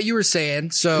 yeah, what you were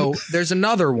saying. So there's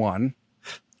another one.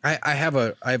 I have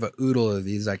a oodle of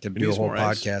these. I could do a need whole some more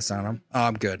ice? podcast on them. Oh,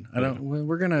 I'm good. I don't.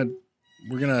 We're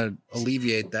gonna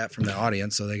alleviate that from the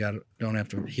audience, so they don't have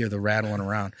to hear the rattling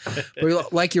around.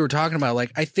 But like you were talking about,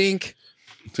 like I think.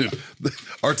 Dude,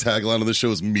 our tagline of the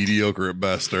show is mediocre at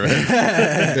best, all right?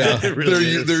 It really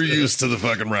is. They're used to the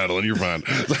fucking rattling. You're fine.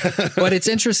 But it's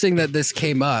interesting that this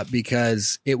came up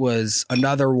because it was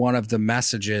another one of the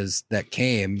messages that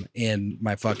came in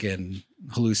my fucking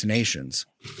hallucinations.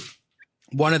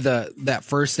 One of that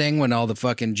first thing when all the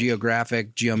fucking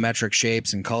geometric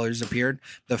shapes and colors appeared,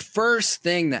 the first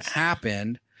thing that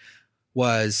happened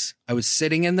was I was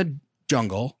sitting in the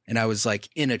jungle and I was like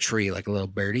in a tree, like a little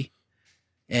birdie.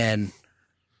 And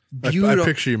I beautiful.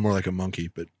 picture you more like a monkey,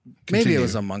 but Maybe it continue.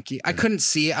 was a monkey. I couldn't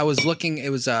see. I was looking. It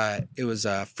was a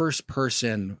first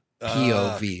person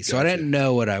POV, so I gotcha. didn't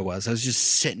know what I was. I was just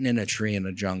sitting in a tree in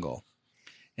a jungle,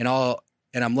 and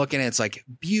I'm looking at it's like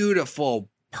beautiful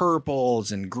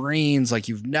purples and greens like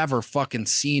you've never fucking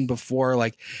seen before.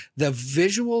 Like the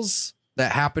visuals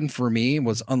that happened for me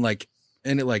was unlike,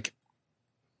 and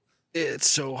it's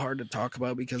so hard to talk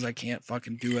about because I can't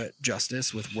fucking do it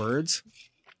justice with words.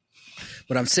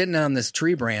 But I'm sitting on this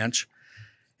tree branch,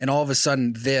 and all of a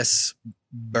sudden, this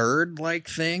bird-like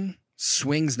thing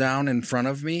swings down in front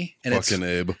of me, and Fucking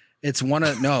Abe. it's one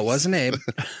of no, it wasn't Abe.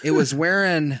 It was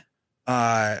wearing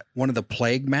one of the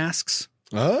plague masks.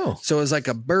 Oh, So it was like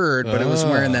a bird, but it was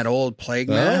wearing that old plague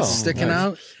mask sticking nice.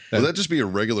 out. Would that just be a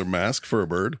regular mask for a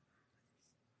bird?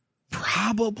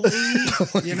 Probably,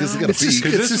 you know. Does it got a it's just,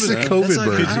 beak? it's just a That's COVID like,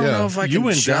 bird. I don't know if I You can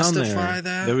went down justify there.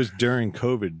 that. That was during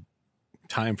COVID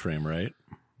time frame, right?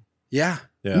 Yeah.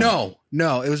 Yeah.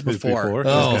 No, it was was before. before? It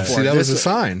was Oh, before. see, that was This a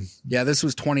sign. Yeah, this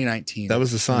was 2019. That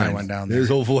was a sign. when I went down there.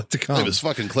 There's what to come. It was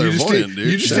fucking You just clairvoyant, didn't-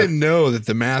 You dude. just didn't know that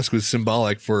the mask was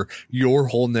symbolic for your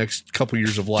whole next couple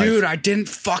years of life. Dude, I didn't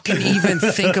fucking even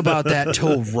think about that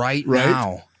till right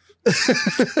now.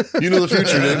 You know the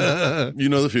future, dude. You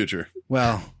know the future.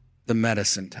 Well, the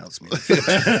medicine tells me.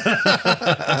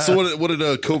 So what did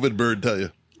a COVID bird tell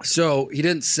you? So he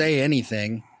didn't say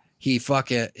anything. He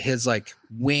fucking, his like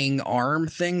wing arm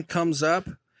thing comes up.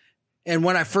 And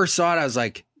when I first saw it, I was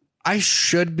like, I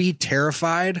should be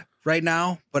terrified right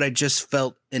now, but I just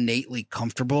felt innately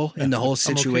comfortable in the whole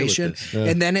I'm okay with situation. this. Yeah.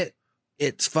 And then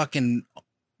its fucking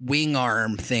wing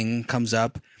arm thing comes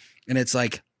up and it's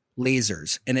like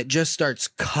lasers and it just starts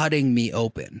cutting me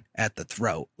open at the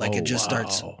throat. Like it just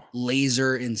starts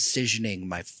laser incisioning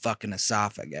my fucking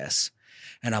esophagus.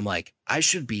 And I'm like, I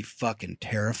should be fucking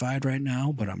terrified right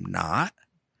now, but I'm not.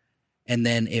 And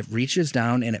then it reaches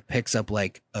down and it picks up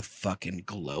like a fucking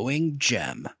glowing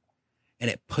gem and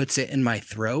it puts it in my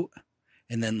throat.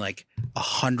 And then like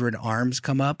 100 arms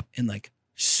come up and like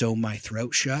sew my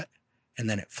throat shut. And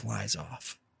then it flies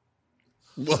off.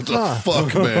 What the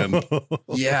fuck, man?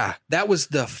 Yeah. That was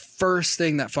the first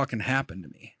thing that fucking happened to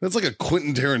me. That's like a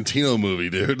Quentin Tarantino movie,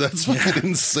 dude. That's fucking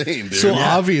insane, dude. So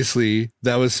obviously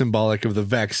that was symbolic of the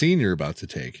vaccine you're about to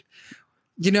take.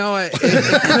 You know, it could be.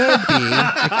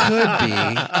 It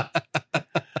could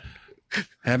be.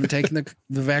 I haven't taken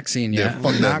the vaccine yet.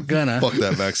 fuck I'm not gonna. Fuck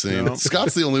that vaccine.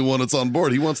 Scott's the only one that's on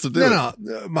board. He wants to do it.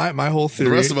 No. My whole The theory.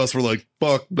 rest of us were like,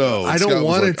 fuck no. I Scott don't was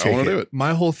want to like, I take wanna do it.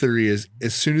 My whole theory is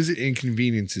as soon as it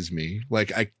inconveniences me,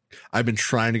 like I've been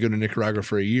trying to go to Nicaragua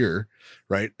for a year,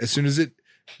 right? As soon as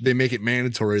they make it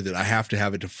mandatory that I have to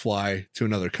have it to fly to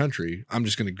another country, I'm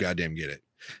just going to goddamn get it.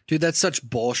 Dude, that's such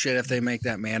bullshit if they make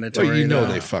that mandatory. Well, you know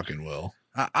though. they fucking will.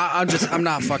 I'm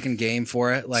not fucking game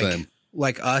for it. Same.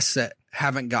 Like us that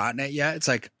haven't gotten it yet. It's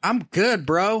like, I'm good,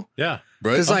 bro. Yeah.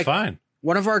 Right? 'Cause, I'm like, fine.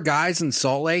 One of our guys in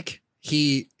Salt Lake,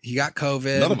 he got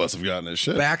COVID None of us have gotten this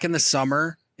shit. back in the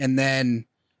summer. And then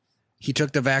he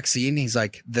took the vaccine. He's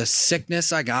like, the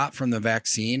sickness I got from the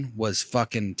vaccine was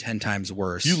fucking 10 times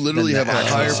worse. You literally than have the a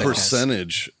actual higher sickness.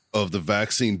 percentage of the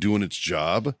vaccine doing its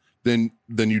job than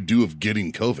you do of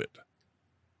getting COVID.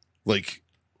 Like,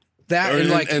 That and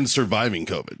like, and surviving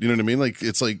COVID. You know what I mean? Like,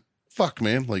 it's like, fuck,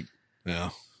 man. Like, Yeah.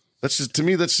 that's just, to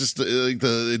me, that's just like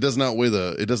it does not weigh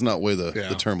the Yeah.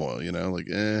 the turmoil, you know? Like,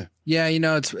 yeah, you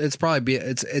know, it's probably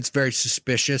it's very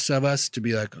suspicious of us to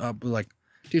be like,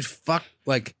 dude, fuck,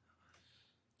 like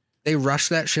they rush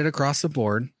that shit across the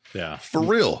board. Yeah. for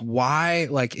real. Why?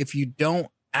 Like, if you don't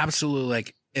absolutely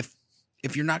like,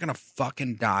 if you're not gonna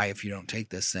fucking die if you don't take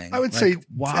this thing, I would like, say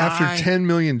why? after 10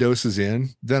 million doses in,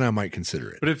 then I might consider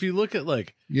it. But if you look at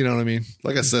like, You know what I mean?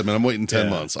 Like I said, man, I'm waiting 10 Yeah.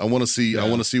 months. I want to see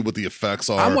what the effects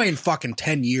are. I'm waiting fucking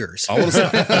 10 years. I want to see,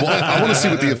 I want to see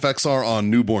what the effects are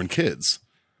on newborn kids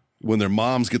when their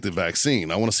moms get the vaccine.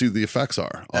 I want to see what the effects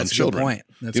are on That's a good children. point.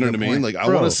 That's You know a what I good mean? point. Like, I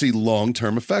Bro. want to see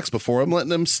long-term effects before I'm letting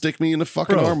them stick me in the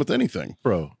fucking Bro. arm with anything.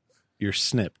 bro, you're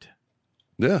snipped.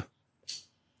 Yeah.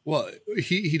 Well,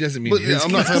 he doesn't mean But his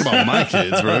I'm not kids. talking about my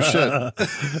kids, bro.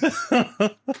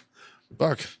 Shit.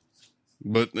 Fuck.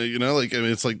 But, you know, like, I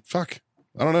mean, it's like, fuck.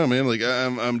 I don't know, man. Like,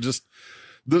 I'm just...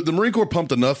 The Marine Corps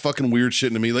pumped enough fucking weird shit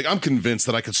into me. Like, I'm convinced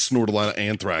that I could snort a lot of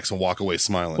anthrax and walk away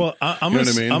smiling. Well, I'm You know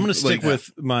gonna what I mean? I'm gonna stick Like-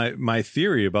 with my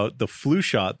theory about the flu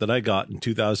shot that I got in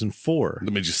 2004.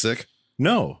 that made you sick?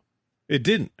 No, it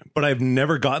didn't. But I've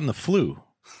never gotten the flu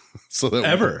So that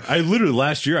ever. I literally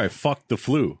last year I fucked the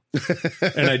flu,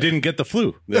 and I didn't get the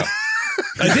flu. Yeah.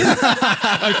 I didn't.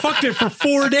 I fucked it for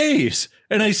 4 days,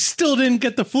 and I still didn't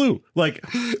get the flu. Like,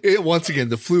 Once again,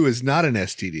 the flu is not an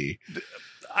STD.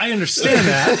 I understand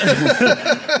that.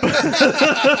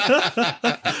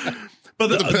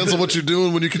 But It depends on what you're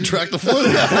doing when you contract the flu.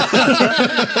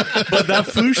 But that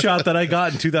flu shot that I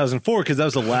got in 2004, because that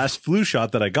was the last flu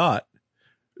shot that I got,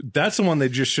 that's the one they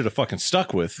just should have fucking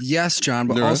stuck with. Yes, John,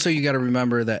 but You're also you got to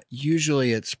remember that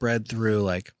usually it's spread through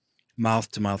like mouth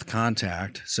to mouth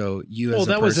contact. So you Well, as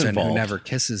a that was person who involved. never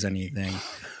kisses anything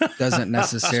doesn't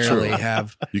necessarily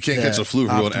have. You can't the catch the flu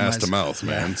from going ass to optimized- mouth,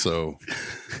 man. So,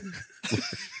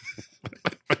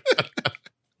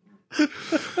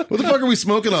 what the fuck are we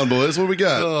smoking on, boys? What do we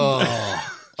got? Oh,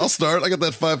 I'll start. I got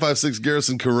that 5.56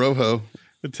 Garrison Corojo.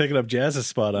 Been taking up Jazz's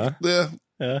spot, huh? Yeah.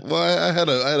 Yeah. Well, I had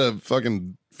a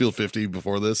fucking Field 50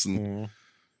 before this, and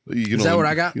you can Is that only- what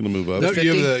I got? You can move up. no, 50?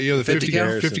 you have the 50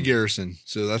 Garrison. 50 Garrison.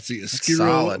 So that's the Esquiro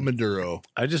solid. Maduro.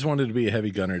 I just wanted to be a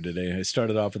heavy gunner today. I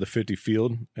started off with a 50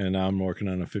 field, and now I'm working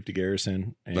on a 50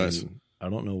 Garrison. And Nice. I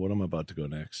don't know what I'm about to go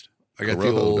next. I got Corojo,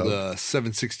 the old dog.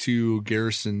 762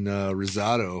 Garrison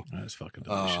risotto. That's fucking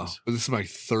delicious. But this is my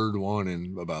third one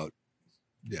in about,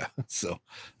 so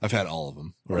I've had all of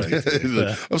them. Right.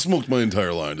 I've smoked my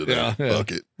entire line today. Yeah, yeah.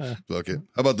 Fuck it. Fuck it.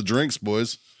 How about the drinks,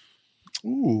 boys?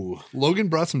 Ooh, Logan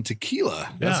brought some tequila.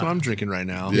 That's Yeah. what I'm drinking right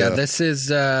now. Yeah, Yeah. this is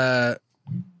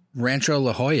Rancho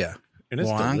La Jolla. And it's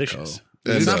Blanco. delicious.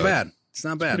 It's And, not bad. It's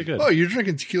not bad. Pretty good. Oh, you're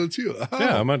drinking tequila too? Oh.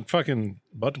 Yeah, I'm about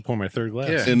to pour my third glass.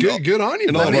 Yeah. And Good on you,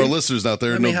 And all of buddy. our listeners out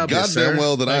there Let me know help you, goddamn sir.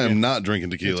 well that I Thank am you. not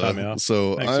drinking Taught tequila. me off.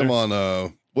 So Thanks, I'm sir.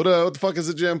 on what the fuck is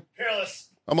it, Jim? Peerless.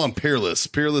 I'm on Peerless.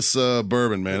 Peerless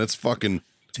bourbon, man. It's fucking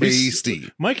tasty.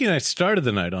 Mikey and I started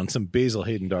the night on some Basil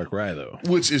Hayden Dark Rye, though.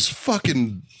 Which is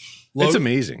fucking It's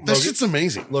amazing. that shit's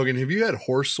amazing. Logan, have you had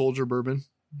Horse Soldier bourbon?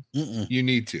 Mm-mm. You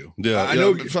need to. Yeah, I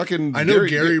know. fucking I know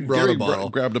Gary brought a bottle.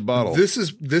 grabbed a bottle. This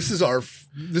is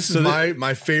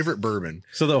my favorite bourbon.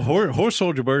 So the Horse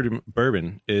Soldier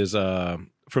bourbon is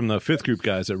from the fifth group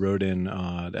guys that rode in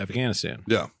Afghanistan.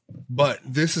 yeah. But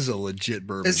this is a legit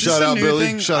bourbon. Is Shout this a out, new Billy.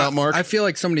 thing? Shout out, Mark. I feel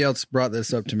like somebody else brought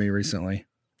this up to me recently.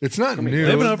 It's not new.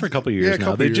 They've been out for a couple of years Yeah, a now.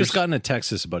 couple They years. just got into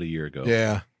Texas about a year ago.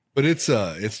 Yeah, but it's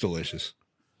delicious.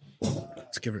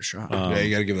 Let's give it a shot. Um, Yeah,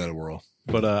 you got to give that a whirl.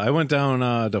 But I went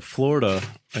down to Florida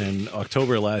in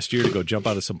October last year to go jump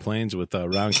out of some planes with a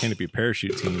round canopy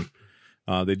parachute team.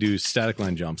 They do static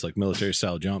line jumps, like military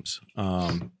style jumps.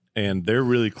 And they're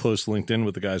really close linked in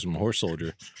with the guys from Horse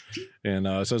Soldier. And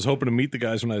so I was hoping to meet the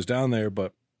guys when I was down there,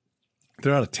 but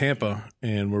they're out of Tampa,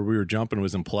 and where we were jumping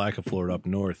was in Palaca, Florida, up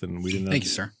north, and we didn't Thank end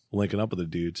you, up sir. linking up with the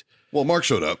dudes. Well, Mark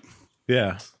showed up.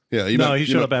 Yeah. Yeah. He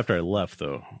showed up after I left,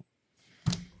 though.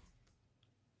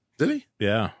 Did he?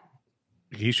 Yeah.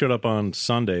 He showed up on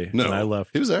Sunday, No. and I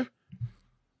left. He was there.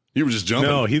 You were just jumping.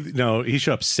 No, he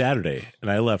showed up Saturday, and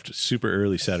I left super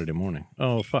early Saturday morning.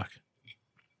 Oh fuck,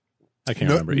 I can't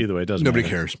remember. Either way, it doesn't. Nobody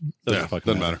matter. cares. Doesn't Yeah,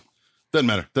 fucking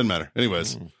doesn't matter.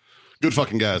 Anyways, good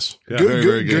fucking guys. Yeah.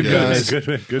 Very good guys. Good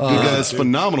Good guys.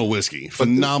 Phenomenal whiskey.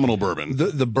 Phenomenal bourbon.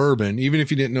 The bourbon, even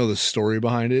if you didn't know the story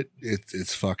behind it,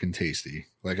 it's fucking tasty.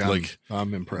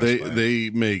 I'm impressed. by it. They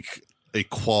make a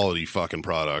quality fucking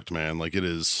product, man. Like it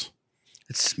is.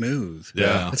 It's smooth.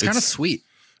 Yeah. It's kind of sweet.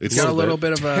 It's got a little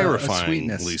bit of a terrifyingly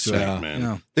sweetness. sweet, Yeah. man.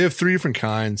 Yeah. They have three different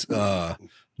kinds.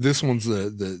 This one's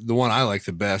the one I like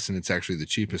the best, and it's actually the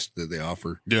cheapest that they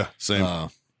offer. Yeah, same.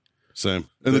 Same.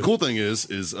 And the cool thing is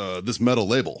this metal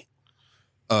label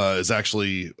is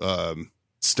actually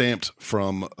stamped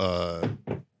from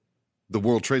the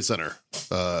World Trade Center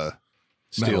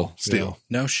Metal. steel.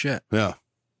 No shit. Yeah.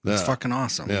 That's Yeah. fucking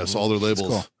awesome. Yeah, so all their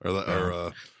labels cool.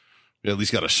 are at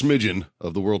least got a smidgen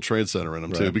of the World Trade Center in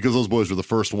them too, Right. because those boys were the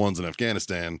first ones in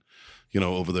Afghanistan,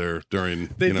 over there during.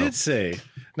 They did say.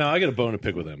 Now I got a bone to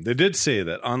pick with them. They did say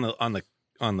that on the.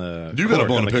 You got a cork,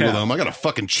 bone on to the pick with cap. them. I got a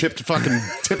fucking chipped fucking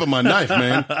tip of my knife,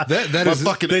 man. That My is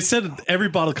fucking. They said every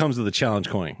bottle comes with a challenge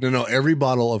coin. no. Every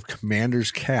bottle of Commander's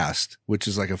Cast, which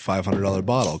is like a $500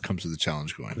 bottle, comes with a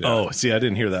challenge coin. Oh, see, I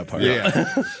didn't hear that part.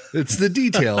 Yeah, it's the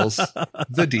details.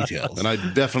 The details. And I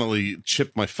definitely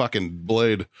chipped my fucking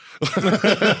blade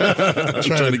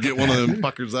trying to get one of them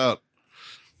fuckers out.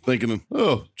 Thinking,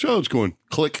 oh, challenge coin.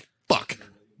 Click. Fuck.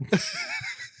 Quit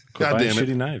God buying damn it.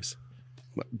 shitty knives.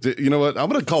 You know what? I'm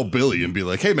going to call Billy and be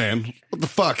like, hey, man, what the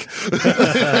fuck?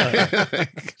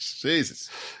 Jesus.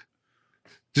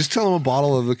 Just tell them a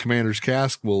bottle of the Commander's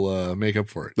Cask will make up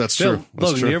for it. That's Bill, true. That's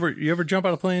Logan, true. you ever jump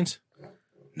out of planes?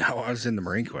 No, I was in the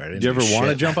Marine Corps. I didn't Do you ever do want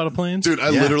to shit. jump out of planes? Dude, I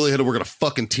Yeah. literally had to work at a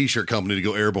fucking t-shirt company to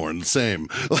go airborne. Same.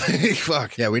 Like,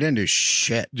 fuck. Yeah, we didn't do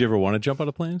shit. Do you ever want to jump out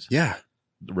of planes? Yeah.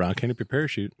 Round canopy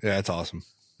parachute. Yeah, it's awesome.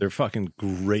 They're fucking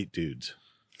great dudes.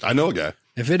 I know a guy.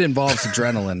 If it involves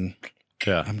adrenaline,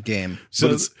 Yeah. I'm game. So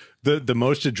But it's- the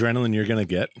most adrenaline you're gonna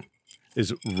get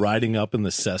is riding up in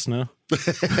the Cessna.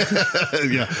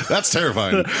 Yeah, that's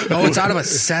terrifying. Oh, it's out of a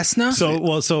Cessna?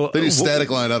 So They do static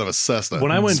line out of a Cessna.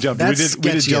 when I went jumping, we That's did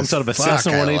sketchy jumps as out of a fuck.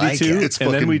 Cessna I like 182, it. It's and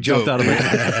then fucking we jumped dope.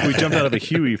 out of a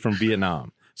Huey from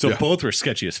Vietnam. So Yeah. both were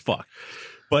sketchy as fuck.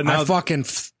 But now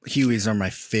Hueys are my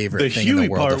favorite the thing in Huey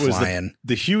the world part to was fly in.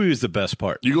 the Huey was the best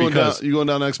part. You going down? because You going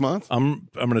down next month? I'm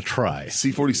gonna try.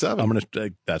 C-47 I'm gonna.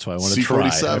 That's why I want to try. I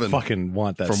C-47 fucking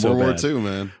want that from so World bad. War II,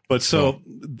 man. But so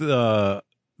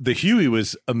the Huey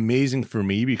was amazing for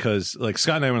me because like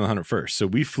Scott and I were on the 101st, so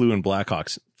we flew in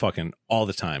Blackhawks fucking all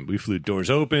the time. We flew doors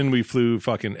open, we flew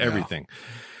fucking everything.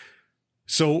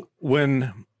 So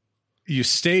when you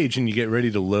stage and you get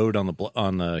ready to load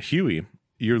on the Huey,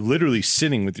 you're literally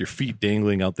sitting with your feet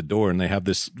dangling out the door, and they have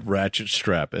this ratchet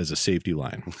strap as a safety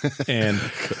line. And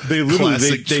they literally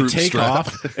Classic they troop take strap.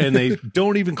 off and they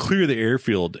don't even clear the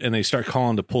airfield, and they start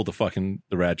calling to pull the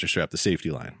ratchet strap, the safety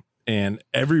line. And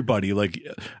everybody, like,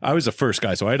 I was the first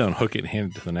guy, so I'd unhook it and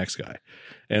hand it to the next guy.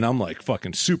 And I'm like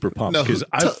fucking super pumped No, because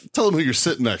tell them who you're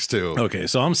sitting next to. Okay,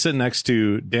 so I'm sitting next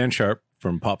to Dan Sharp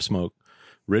from Pop Smoke,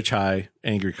 Rich High,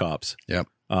 Angry Cops. Yep.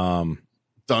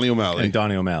 Donnie O'Malley. And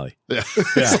Donnie O'Malley. Yeah.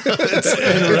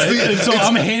 And so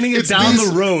I'm handing it down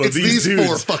the row of these dudes.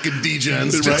 4 fucking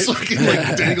degens just fucking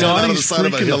like dangling out of the Donnie's side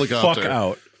of a freaking the helicopter. fuck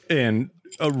out. And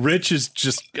Rich is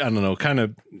just, I don't know, kind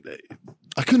of.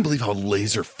 I couldn't believe how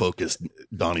laser focused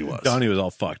Donnie was. Donnie was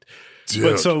all fucked. Dude.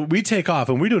 But so we take off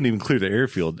and we don't even clear the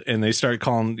airfield, and they start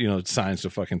calling, signs to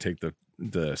fucking take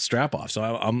the strap off. So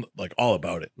I'm like all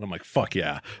about it. And I'm like, fuck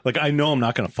yeah. Like, I know I'm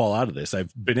not going to fall out of this.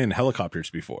 I've been in helicopters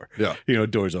before. Yeah.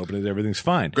 Doors open and everything's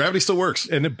fine. Gravity still works.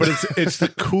 But it's the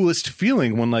coolest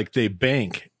feeling when like they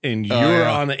bank and you're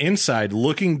on the inside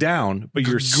looking down, but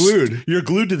you're glued. You're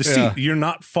glued to the seat. Yeah. You're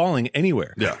not falling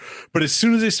anywhere. Yeah. But as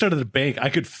soon as they started to bank, I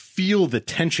could feel the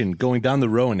tension going down the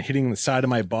row and hitting the side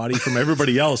of my body from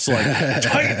everybody else, like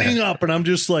tightening up. And I'm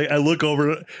just like, I look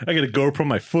over, I got a GoPro on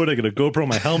my foot, I got a GoPro on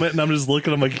my helmet, and I'm just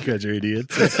looking, I'm like, you guys are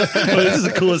idiots. But this is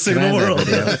the coolest thing in the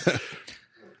world.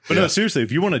 But no, seriously,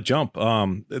 if you want to jump,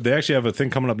 they actually have a thing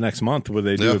coming up next month where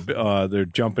they do. They're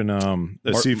jumping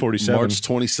the C-47, March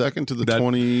 22nd to the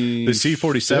 20. The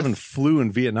C-47 flew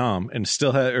in Vietnam and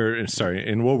still had,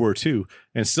 in World War II,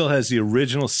 and still has the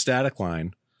original static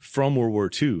line from World War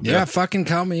II. Yeah, fucking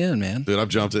count me in, man. Dude, I've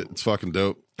jumped it. It's fucking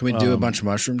dope. Can we do a bunch of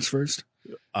mushrooms first?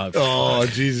 Oh,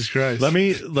 Jesus Christ. Let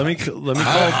me call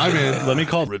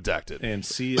Redacted. and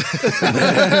see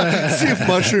See if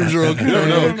mushrooms are okay. Never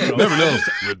know.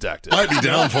 Redacted. Might be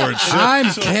down for it. Shit.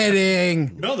 I'm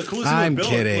kidding. No, the coolest I'm thing about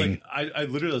kidding. Bill, like, I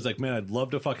literally was like, man, I'd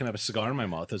love to fucking have a cigar in my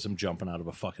mouth as I'm jumping out of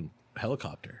a fucking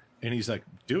helicopter. And he's like,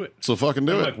 do it. So fucking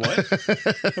do I'm it. like,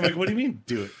 what? I'm like, what do you mean,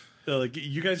 do it? They're like,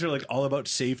 you guys are like all about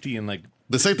safety and like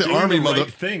This ain't the doing army, right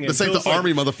thing. This And ain't the Bill's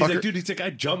army, like, motherfucker. He's like, dude, he's like,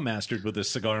 I jump mastered with a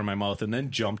cigar in my mouth and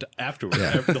then jumped afterwards.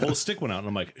 After the whole stick went out, and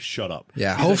I'm like, shut up.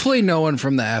 Yeah, hopefully no one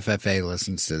from the FFA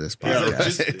listens to this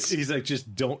podcast. He's like,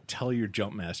 just don't tell your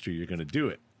jump master you're going to do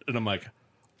it. And I'm like,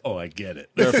 oh, I get it.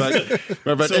 Matter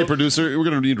of fact, So- hey producer, we're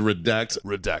gonna need to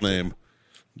redact name.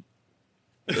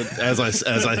 As I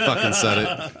fucking said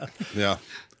it. Yeah.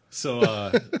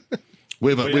 So, We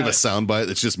have a soundbite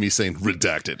that's just me saying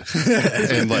redacted.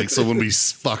 And like, so when we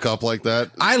fuck up like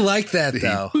that, I like that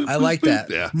though. I like that.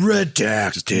 Yeah.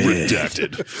 Redacted.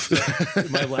 redacted.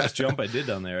 my last jump I did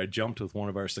down there, I jumped with one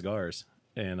of our cigars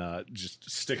and just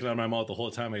sticking out of my mouth the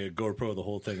whole time. I got GoPro the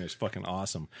whole thing. It was fucking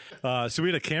awesome. So we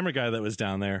had a camera guy that was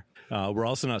down there. We're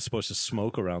also not supposed to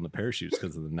smoke around the parachutes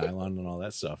because of the nylon and all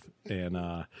that stuff. And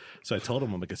so I told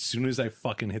him, I'm like, as soon as I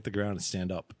fucking hit the ground and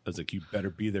stand up, I was like, you better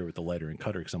be there with the lighter and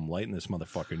cutter because I'm lighting this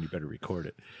motherfucker and you better record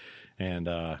it. And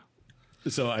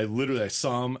so I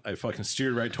saw him. I fucking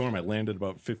steered right toward him. I landed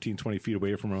about 15, 20 feet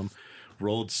away from him.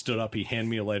 Rolled, stood up. He handed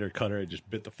me a lighter cutter. I just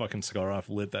bit the fucking cigar off,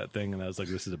 lit that thing, and I was like,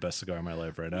 "This is the best cigar in my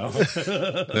life right now."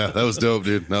 Yeah, that was dope,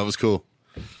 dude. That was cool.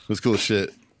 It was cool as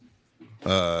shit.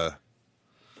 Yeah,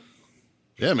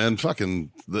 man,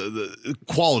 fucking the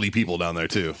quality people down there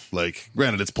too. Like,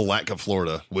 granted, it's Palatka,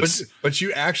 Florida, which But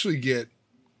you actually get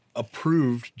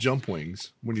approved jump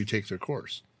wings when you take their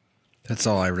course. That's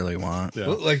all I really want. Yeah.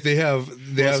 Like they have.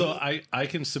 So I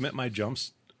can submit my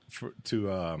jumps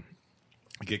to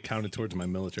get counted towards my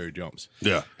military jumps.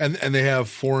 yeah, And they have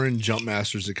foreign jump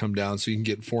masters that come down, so you can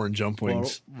get foreign jump Well,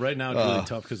 wings. right now it's really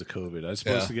tough because of COVID. I was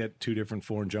supposed to get 2 different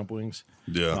foreign jump wings.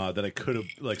 Yeah. That I could have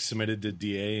like submitted to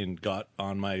DA and got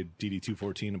on my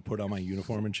DD-214 and put on my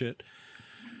uniform and shit.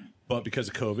 But because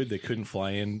of COVID, they couldn't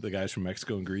fly in the guys from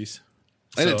Mexico and Greece.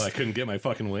 And So it's- I couldn't get my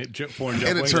fucking foreign jump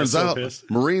and it wings. turns I was so out pissed.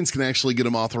 Marines can actually get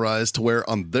them authorized to wear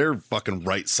on their fucking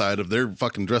right side of their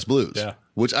fucking dress blues. Yeah.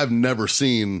 Which I've never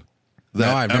seen. That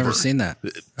No, I've never ever. seen that.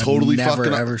 Totally I've never,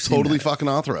 fucking ever seen totally that. fucking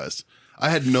authorized. I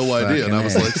had no idea, and I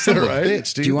was Fucking like, "Son of a Right?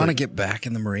 bitch, dude!" Do you want to Like, get back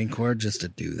in the Marine Corps just to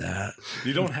do that?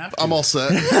 You don't have to. I'm all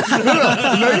set.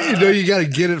 You got to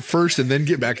get it first and then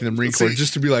get back in the Marine Corps See-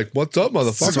 just to be like, "What's up,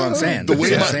 motherfucker?" That's what I'm saying. The That's way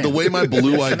what I'm my saying. the way my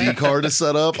blue ID card is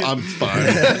set up, I'm fine.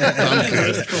 I'm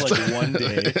good, just for like one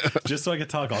day, just so I could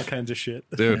talk all kinds of shit.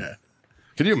 dude.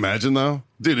 Can you imagine though,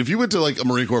 dude? If you went to like a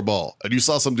Marine Corps ball and you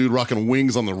saw some dude rocking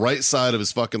wings on the right side of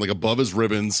his fucking like above his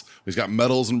ribbons, he's got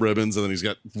medals and ribbons, and then he's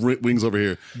got wings over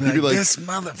here. You'd be like, this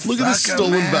motherfucker, "Look at this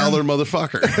stolen man. valor,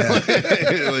 motherfucker!"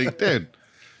 Like, dude.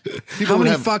 People How would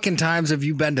many have- fucking times have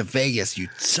you been to Vegas, you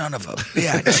son of a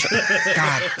bitch?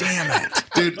 God damn it.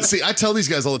 Dude, see, I tell these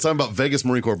guys all the time about Vegas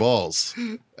Marine Corps balls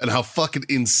and how fucking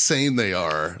insane they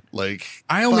are. Like,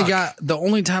 I only fuck. got the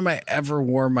only time I ever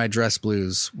wore my dress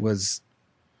blues was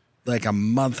like a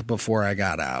month before I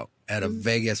got out at a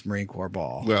Vegas Marine Corps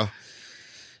ball. Well,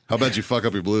 How about you fuck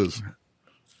up your blues?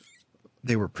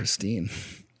 They were pristine.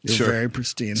 They were Sure. very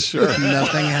pristine. Sure.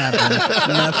 Nothing happened.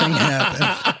 Nothing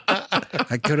happened.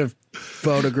 I could have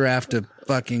photographed a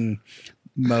fucking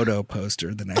Moto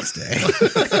poster the next day.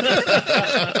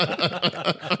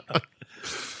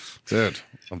 Dude,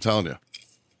 I'm telling you.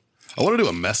 I want to do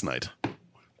a mess night,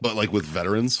 but like with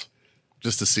veterans,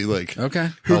 just to see like Okay.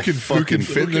 how Who can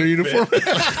fit in their uniform?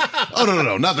 Oh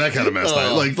no, not that kind of mess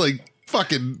night. Like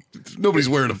fucking nobody's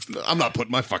wearing I'm not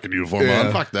putting my fucking uniform Yeah.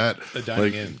 on. Fuck that. A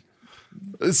dining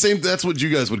in. Same. That's what you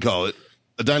guys would call it.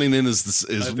 A dining in is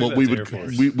think what we that's would Air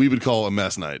Force. we would call a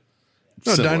mess night.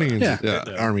 No, Similar. dining in. Yeah.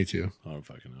 Army too. I don't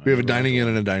fucking know. We have a dining in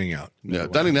and a dining out. Yeah,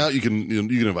 dining out. You can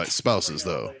invite spouses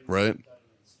though, right?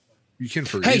 You can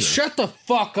for Hey, either. shut the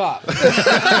fuck up. We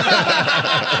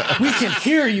can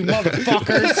hear you,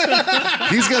 motherfuckers.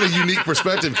 He's got a unique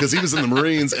perspective because he was in the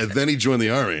Marines and then he joined the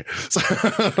Army. So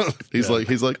he's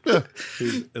like, yeah.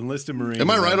 He's enlisted Marine. Am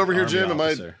I right over here, Army Jim? Am I-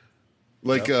 officer.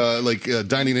 Like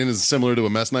dining in is similar to a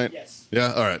mess night. Yes.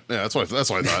 Yeah. All right. Yeah. That's what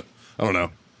I thought. I don't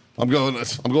know. I'm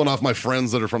going off my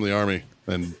friends that are from the Army,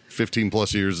 and 15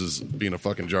 plus years is being a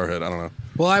fucking jarhead. I don't know.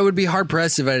 Well, I would be hard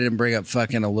pressed if I didn't bring up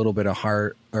fucking a little bit of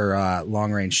heart or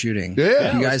long range shooting.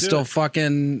 Yeah, you let's guys do still it.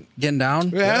 fucking getting down?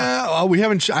 Yeah, well, we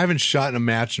haven't. I haven't shot in a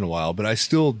match in a while, but I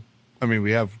still. I mean,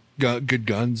 we have good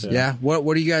guns. Yeah. What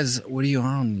do you guys? What are you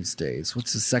on these days?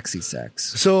 What's the sexy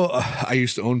sex? So I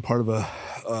used to own part of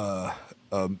a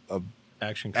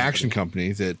action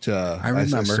company that I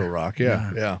remember. still rock.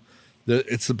 Yeah.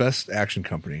 It's the best action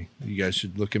company. You guys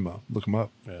should look him up. Look him up.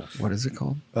 Yeah. What is it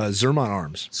called? Zermont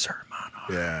Arms. Sermon.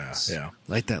 Yeah, yeah.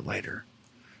 Light that lighter.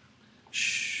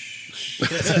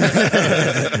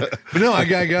 But no, I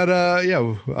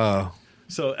got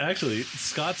So actually,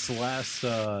 Scott's last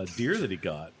deer that he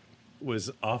got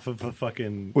was off of a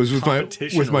fucking was with my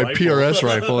competition rifle. PRS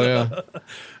rifle. Yeah,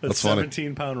 a That's funny.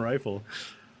 17-pound rifle.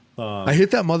 I hit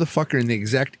that motherfucker in the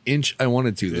exact inch I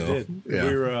wanted to. It Though. did.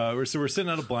 Yeah. We're sitting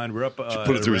out of blind. We're up. Put at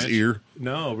it a through his ranch. ear.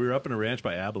 No, we were up in a ranch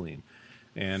by Abilene,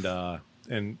 and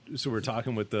so we're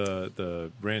talking with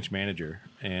the ranch manager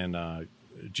and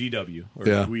GW or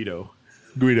Yeah.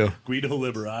 Guido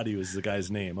Liberati was the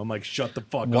guy's name. I'm like, shut the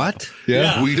fuck up. What?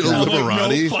 Yeah. Guido I'm like,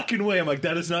 Liberati? no fucking way. I'm like,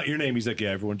 that is not your name. He's like,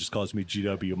 yeah, everyone just calls me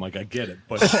GW. I'm like, I get it,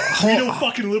 but Guido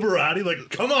fucking Liberati, like,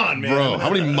 come on, man, Bro, how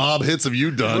many mob hits have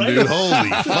you done, Right? dude? Holy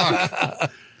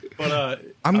fuck. But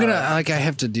I'm gonna I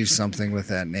have to do something with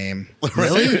that name.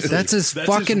 Really? That's his That's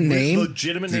fucking his name.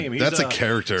 legitimate name. that's a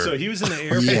character. So he was in the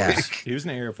Air Force. Yeah. He was in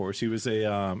the Air Force. He was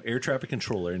a air traffic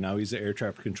controller. Now he's the air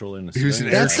traffic controller in the He was an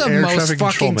civilian That's the side. Air most traffic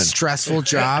fucking controlman. stressful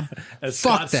job. As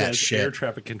Fuck Scott that says, Air shit.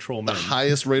 traffic controlman.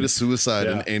 Highest rate of suicide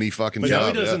in Yeah. any fucking But now he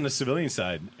job. does it Yeah. in the civilian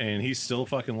side, and he still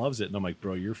fucking loves it. And I'm like,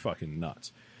 bro, you're fucking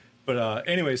nuts. But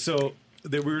anyway, so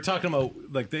we were talking about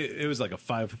like it was like a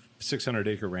 500-600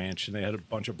 acre ranch, and they had a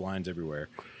bunch of blinds everywhere.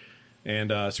 And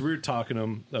so we were talking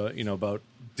to him, about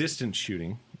distance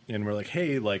shooting, and we're like,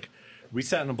 hey, like we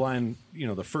sat in a blind,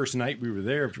 the first night we were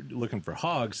there looking for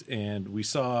hogs, and we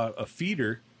saw a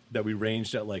feeder that we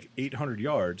ranged at like 800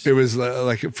 yards. It was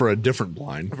like for a different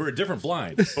blind. For a different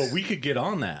blind, but we could get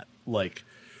on that. Like,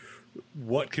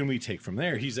 what can we take from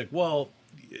there? He's like, well,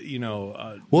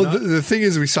 Well, the thing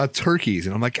is, we saw turkeys,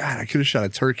 and I'm like, God, I could have shot a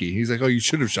turkey. He's like, oh, you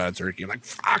should have shot a turkey. I'm like,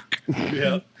 fuck.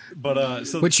 yeah, but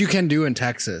so Which you can do in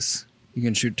Texas. You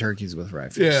can shoot turkeys with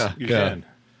rifles. Yeah, you yeah. can.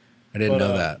 I didn't But,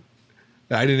 know that.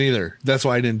 I didn't either. That's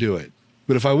why I didn't do it.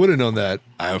 But if I would have known that,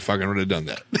 I fucking would have done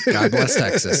that. God bless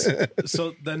Texas.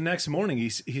 So the next morning, he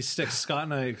sticks Scott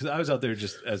and I, because I was out there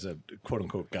just as a quote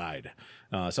unquote guide,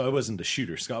 so I wasn't the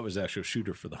shooter. Scott was the actual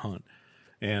shooter for the hunt,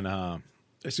 and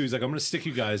so he's like, I'm going to stick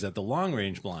you guys at the long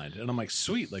range blind, and I'm like,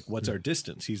 sweet, like what's our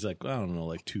distance? He's like, I don't know,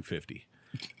 like 250,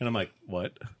 and I'm like,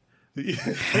 what?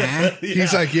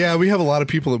 He's like, yeah, we have a lot of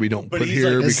people that we don't But put he's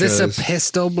here like, Is because this a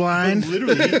pistol blind?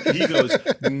 Literally, he goes,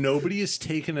 nobody has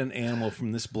taken an animal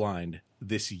from this blind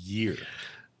this year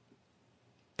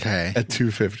Okay. at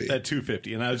 250. at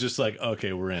 250. And I was just like,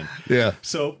 okay, we're in. Yeah.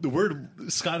 So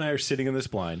Scott and I are sitting in this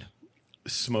blind,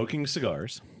 smoking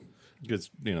cigars. Because,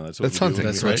 that's what That's we do hunting, in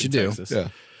That's what you do. Texas. Yeah.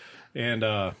 And,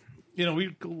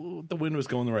 the wind was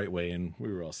going the right way and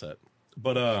we were all set.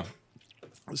 But,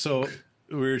 so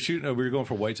we were shooting, we were going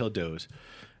for whitetail does.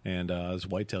 And this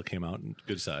whitetail came out in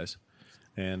good size.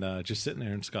 And just sitting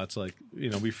there, and Scott's like,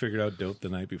 we figured out dope the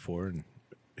night before. And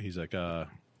he's like, I'm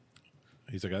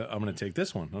going to take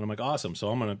this one. And I'm like, awesome. So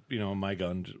I'm going to, my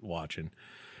gun watching.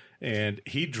 And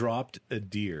he dropped a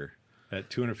deer at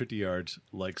 250 yards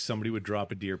like somebody would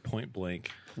drop a deer point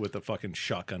blank with a fucking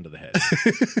shotgun to the head.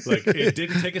 Like, it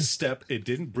didn't take a step. It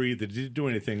didn't breathe. It didn't do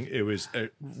anything. It was, I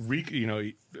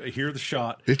hear the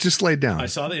shot. It just laid down. I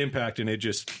saw the impact, and it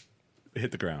just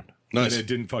hit the ground. Nice. And it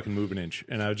didn't fucking move an inch.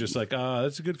 And I was just like,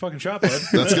 that's a good fucking shot, bud.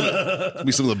 That's gonna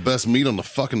be some of the best meat on the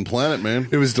fucking planet, man.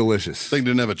 It was delicious. They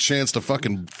didn't have a chance to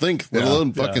fucking think, let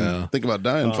alone fucking think about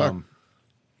dying. Fuck.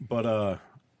 But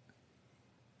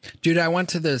Dude, I went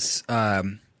to this. I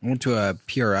went to a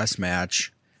PRS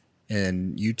match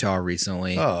in Utah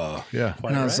recently, Oh, yeah.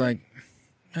 and I was like,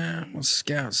 I'm a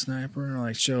scout sniper, and I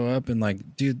like show up and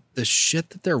like, dude, the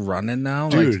shit that they're running now,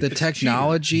 Dude, like the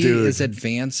technology Dude. is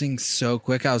advancing so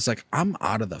quick. I was like, I'm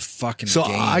out of the fucking So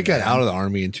game. I got man. out of the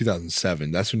Army in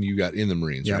 2007. That's when you got in the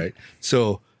Marines, Yep. right?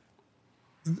 So,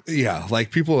 yeah,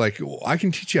 like people are like, well, I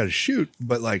can teach you how to shoot,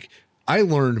 but like I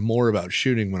learned more about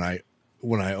shooting when I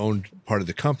owned part of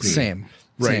the company. Same.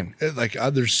 Like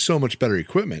there's so much better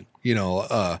equipment,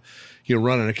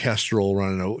 running a Kestrel,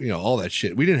 running all that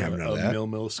shit. We didn't have none of that.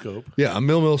 mill scope. Yeah, a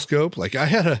mill scope. Like I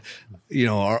had the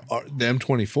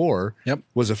M24 Yep.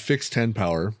 was a fixed 10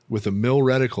 power with a mill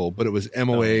reticle, but it was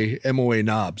MOA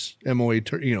knobs,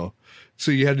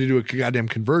 so you had to do a goddamn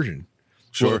conversion.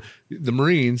 Sure. Well, the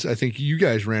Marines, I think you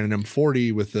guys ran an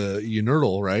M40 with the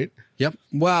Unerdal, right? Yep.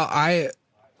 Well, I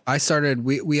started.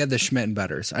 We had the Schmidt and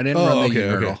Betters. I didn't Oh, run the okay,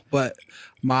 Unerdal, okay. but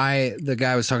the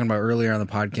guy I was talking about earlier on the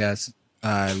podcast,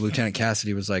 Lieutenant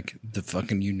Cassidy, was like, the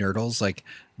fucking Unerdals, like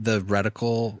the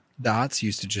reticle dots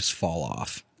used to just fall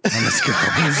off on the scope.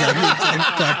 He's like,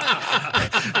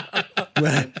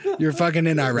 when you're fucking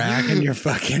in Iraq and your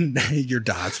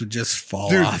dots would just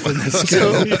fall off in the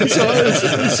scope.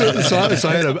 So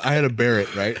I had a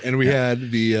Barrett, right, and we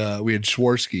had we had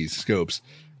Swarovski's scopes,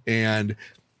 and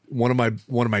one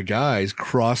of my guys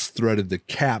cross threaded the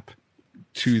cap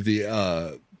to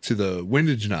the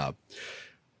windage knob.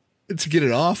 To get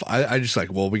it off, I just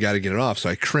like, well, we got to get it off. So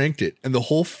I cranked it, and the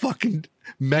whole fucking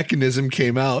mechanism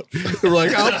came out. They were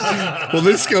like, well,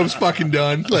 this scope's fucking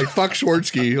done. Like, fuck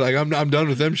Schwartzky. Like, I'm done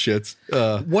with them shits.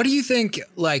 What do you think?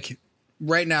 Like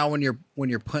right now, when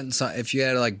you're putting if you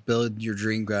had to like build your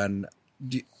dream gun,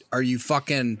 are you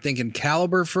fucking thinking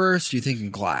caliber first? Are you thinking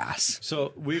glass?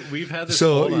 So we've had this.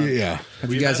 So hold on. yeah,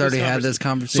 Have you guys already had this So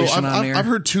conversation on here? I've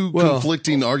heard two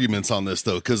conflicting arguments on this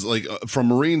though, because like from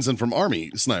Marines and from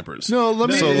Army snipers. no.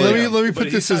 Let me But put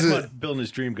he's this as talking a. about building his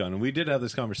dream gun, and we did have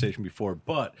this conversation before.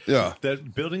 But Yeah.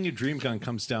 that building your dream gun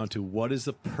comes down to what is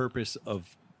the purpose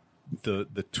of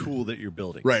the tool that you're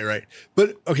building. Right.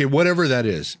 But okay, whatever that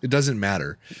is, it doesn't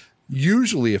matter.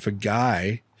 Usually, if a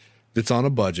guy that's on a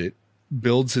budget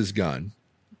builds his gun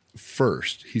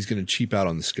first, he's going to cheap out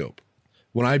on the scope.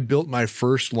 When I built my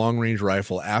first long range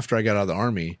rifle after I got out of the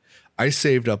Army, I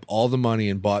saved up all the money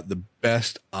and bought the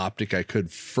best optic I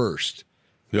could first,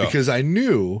 because I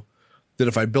knew that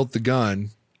if I built the gun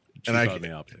Cheap out on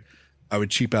the optic. I would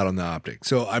cheap out on the optic.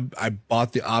 So I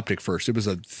bought the optic first. It was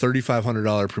a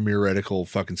 $3,500 Premier reticle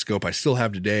fucking scope. I still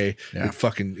have today. Yeah.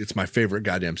 it's my favorite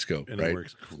goddamn scope. And right? it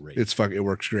works great. It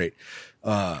works great.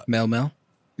 Mel.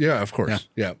 Yeah, of course.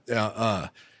 Yeah.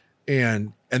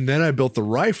 And then I built the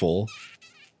rifle,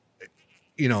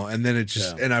 and then it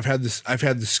just, and I've had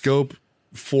the scope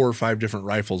 4 or 5 different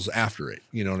rifles after it.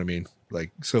 You know what I mean?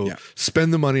 Like, so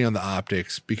spend the money on the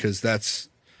optics, because that's,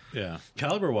 Yeah.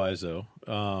 Caliber wise though,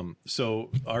 so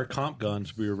our comp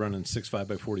guns, we were running 6.5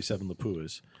 by 47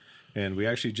 Lapuas, and we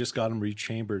actually just got them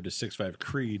rechambered to 6.5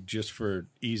 Creed just for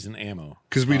ease and ammo.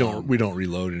 because we don't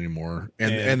reload anymore.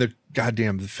 And the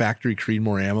goddamn the factory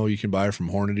Creedmoor ammo you can buy from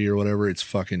Hornady or whatever, it's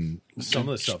fucking, Some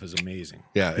of the stuff is amazing.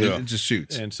 it just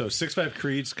shoots. And so 6.5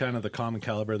 Creed's kind of the common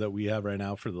caliber that we have right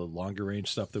now for the longer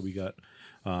range stuff that we got.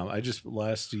 I just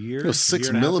last year,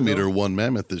 6mm won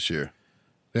Mammoth this year.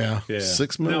 Yeah.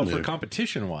 6 Now millimeter. for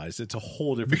competition wise, it's a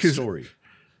whole different Because- story.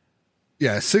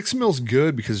 Yeah, 6 mil's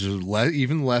good because there's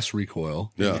even less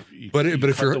recoil. Yeah. But You if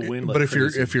cut you're the wind like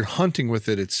crazy. if you're hunting with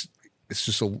it, it's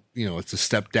just it's a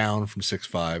step down from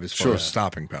 6.5 as far as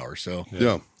stopping power. So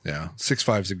Yeah.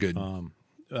 6.5 is a good.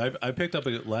 I picked up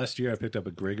last year. I picked up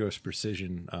a Gregos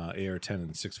Precision AR-10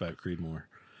 and 6.5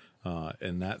 Creedmoor,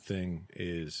 and that thing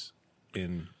is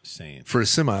insane. For a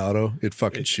semi-auto, it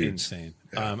fucking It's shoots. insane.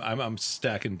 I'm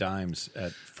stacking dimes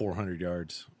at 400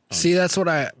 yards. See, that's what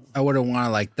I would have wanted.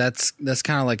 Like that's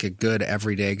kind of like a good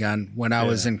everyday gun. When I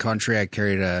was in country, I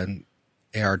carried an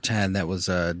AR-10 that was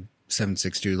a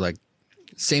 7.62, like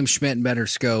same Schmidt and better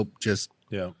scope. Just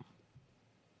Yeah.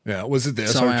 Yeah, was it the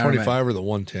Semi-automatic. SR-25 or the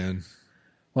 110?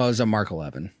 well, it was a Mark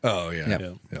 11. Oh yeah,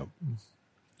 Yep. yeah.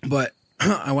 But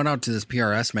I went out to this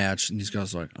PRS match, and these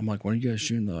guys were like, I'm like, what are you guys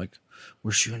shooting? They're like,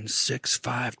 we're shooting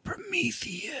 6.5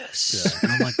 Prometheus.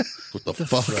 And I'm like, What the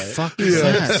fuck? fuck is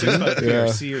that, dude? 6.5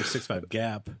 PRC or 6.5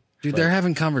 gap. Dude, they're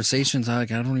having conversations. I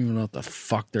don't even know what the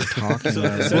fuck they're talking So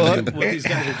about. essentially what these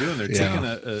guys are doing, they're taking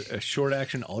a short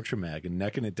action ultra mag and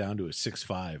necking it down to a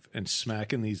 6.5 and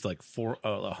smacking these like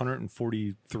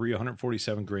 143,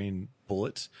 147 grain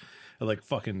bullets at like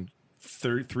fucking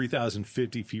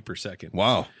 3,050 feet per second.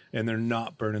 Wow. And they're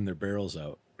not burning their barrels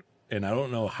out. And I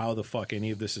don't know how the fuck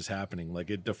any of this is happening. Like,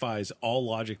 it defies all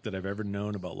logic that I've ever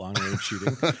known about long range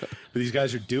shooting. But these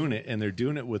guys are doing it, and they're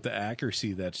doing it with the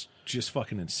accuracy that's just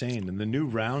fucking insane. And the new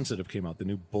rounds that have came out, the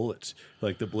new bullets,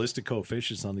 like the ballistic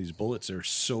coefficients on these bullets are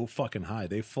so fucking high.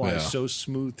 They fly so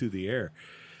smooth through the air.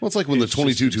 Well, it's like when It's the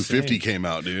 22 just 250 insane. came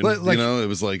out, dude. Like- you know, it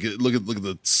was like look at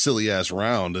the silly ass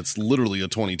round. It's literally a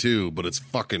 22, but it's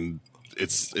fucking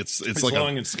it's It's like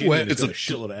long a and skinny. and it's got a a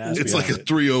shitload of ass. it's like a behind it.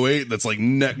 308 that's like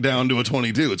neck down to a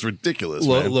 22. It's ridiculous,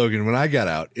 man. Logan, when I got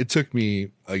out, it took me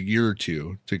a year or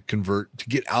two to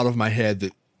get out of my head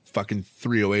that fucking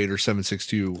 308 or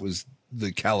 7.62 was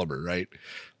the caliber, right?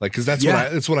 Like, because that's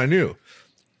what I knew.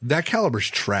 That caliber's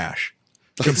trash.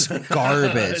 It's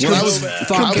garbage. When I was- It's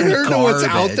fucking Compared to what's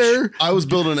out garbage. there, I was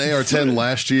building an AR-10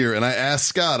 last year, and I asked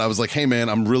Scott. I was like, "Hey, man,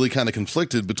 I'm really kind of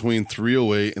conflicted between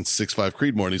 308 and 6.5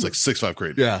 Creedmoor," and he's like, "6.5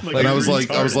 Creed." Yeah. and I was like,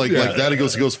 like Yeah. that. He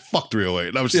goes, "Fuck 308,"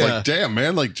 and I was just Yeah. like, "Damn,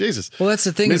 man, like Jesus." Well, that's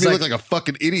the thing. Made Is me like, look like a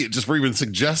fucking idiot just for even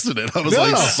suggesting it. I was No.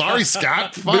 like, "Sorry,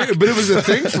 Scott." Fuck. but it was a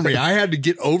thing for me. I had to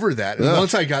get over that. And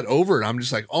once I got over it, I'm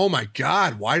just like, oh my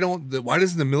God, why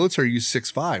doesn't the military use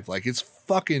 6.5? Like, it's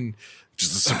fucking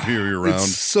Just a superior round.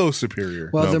 It's so superior.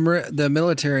 well, the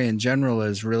military in general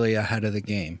is really ahead of the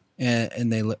game,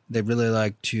 and they really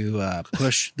like to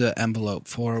push the envelope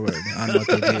forward on what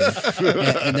they do,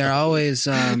 and they're always.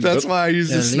 That's why I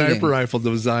used a they're sniper leading. rifle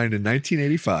designed in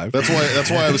 1985. That's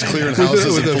why I was clearing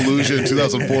houses in Fallujah in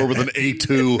 2004 with an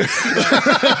A2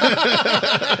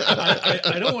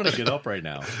 I don't want to get up right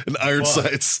now. and iron But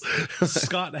sights.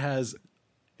 Scott has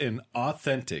an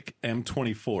authentic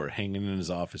M24 hanging in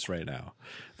his office right now.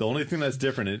 The only thing that's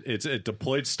different, it's a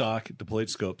deployed stock, deployed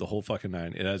scope, the whole fucking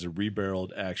nine. It has a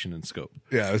rebarreled action and scope.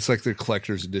 Yeah, it's like the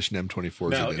collector's edition M24s.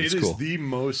 Now, again. it It's is cool. the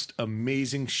most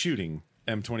amazing shooting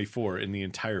M24 in the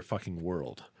entire fucking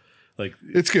world. Like,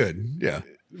 It's good. Yeah.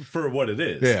 for what it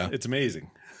is. Yeah. It's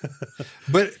amazing.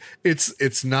 But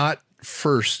it's not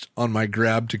first on my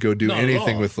grab to go do Not at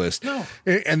anything all. with list. No.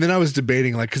 And then I was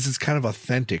debating, like, because it's kind of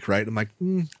authentic, right? I'm like,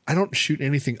 I don't shoot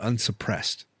anything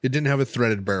unsuppressed. It didn't have a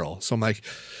threaded barrel. So I'm like,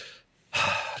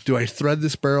 do I thread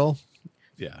this barrel?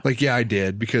 Yeah. Like, yeah, I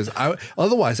did, because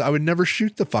otherwise I would never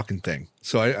shoot the fucking thing.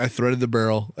 So I threaded the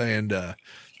barrel, and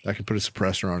I can put a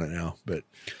suppressor on it now. But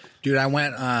Dude, I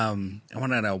went on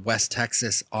a West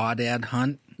Texas aoudad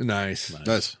hunt nice.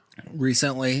 Nice.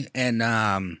 recently,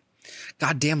 and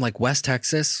goddamn, like West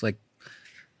Texas, like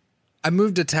I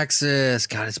moved to Texas.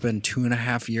 God, it's been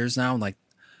 2.5 years now. And like,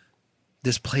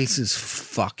 this place is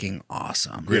fucking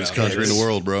awesome. Greatest country in the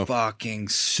world, bro. Fucking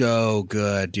so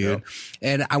good, dude.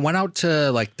 And I went out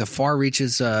to like the far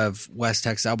reaches of West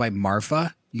Texas, out by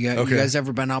Marfa. You guys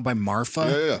ever been out by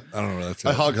Marfa? Yeah. I don't know. That's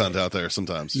I hog hunt out there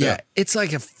sometimes. Yeah, it's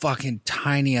like a fucking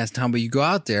tiny ass town, but you go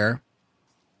out there,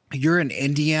 you're in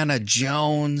Indiana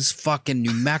Jones, fucking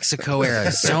New Mexico,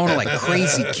 Arizona, like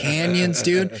crazy canyons,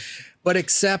 dude. But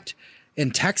except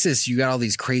in Texas, you got all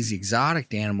these crazy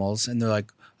exotic animals, and they're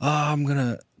like, "Oh, I'm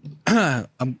going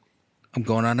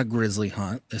on a grizzly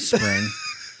hunt this spring."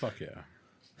 Fuck yeah.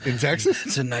 in Texas.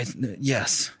 It's a nice,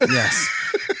 yes.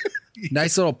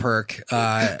 Nice little perk,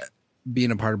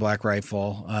 being a part of Black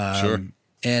Rifle. Sure.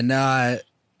 And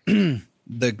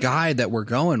the guy that we're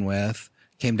going with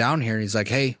came down here and he's like,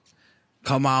 "Hey,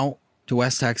 come out to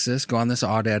West Texas, go on this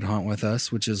aoudad hunt with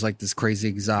us," which is like this crazy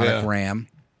exotic ram.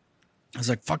 I was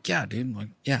like, "Fuck yeah, dude." Like,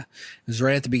 yeah. It was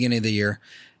right at the beginning of the year.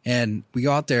 And we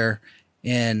go out there,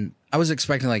 and I was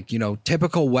expecting, like,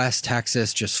 typical West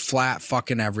Texas, just flat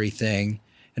fucking everything.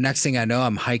 And next thing I know,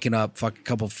 I'm hiking up fucking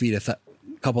couple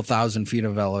thousand feet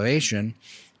of elevation,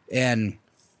 and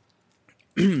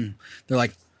they're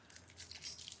like,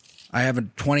 I have a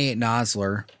 28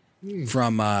 Nosler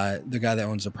from the guy that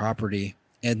owns the property,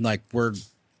 and like we're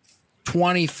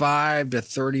 25 to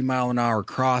 30 mile an hour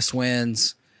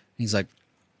crosswinds. He's like,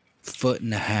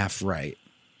 1.5 foot right.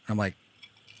 I'm like,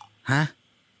 huh?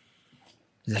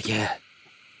 He's like, yeah.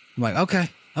 I'm like,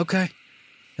 okay.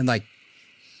 And like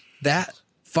that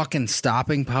fucking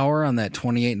stopping power on that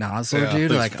 28 Nosler,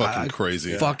 dude. thing's Like, fucking I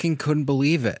crazy. fucking couldn't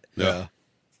believe it. Yeah.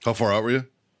 How far out were you?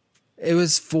 It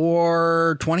was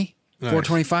 420, Nice.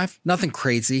 425. Nothing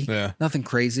crazy. Yeah. Nothing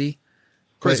crazy.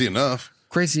 Crazy enough.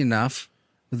 Crazy enough.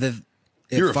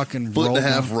 You're fucking a foot and a rolled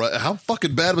half down. right. How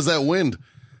fucking bad was that wind?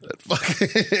 That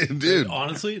fucking dude.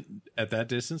 Honestly, at that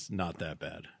distance, not that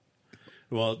bad.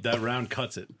 Well, that round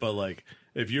cuts it, but like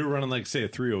if you're running like say a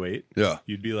 308, Yeah.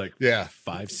 you'd be like Yeah.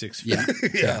 5-6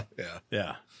 feet. Yeah. Yeah.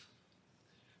 Yeah.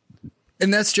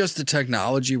 And that's just the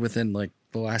technology within like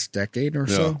the last decade or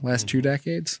so, last 2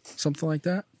 decades, something like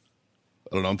that.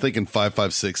 I don't know. I'm thinking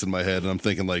 5.56 in my head, and I'm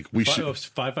thinking like we should.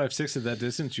 5.56 at that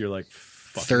distance, you're like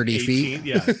 30 feet? 18,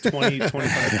 yeah, 20,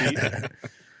 25 feet.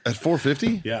 At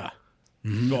 450. Yeah.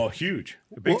 Oh, huge.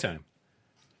 Big time.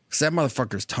 Because that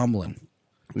motherfucker's tumbling.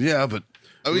 Yeah, but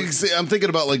I mean, see, I'm thinking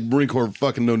about like Marine Corps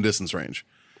fucking known distance range,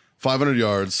 500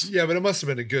 yards. Yeah, but it must have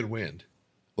been a good wind.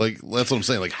 Like that's what I'm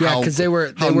saying. Like Yeah, how 'cause they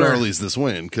were- gnarly is this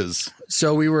wind? Because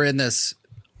So we were in this,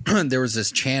 there was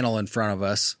this channel in front of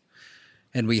us,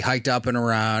 and we hiked up and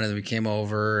around, and then we came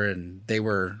over, and they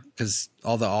were, because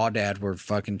all the Aoudad were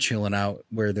fucking chilling out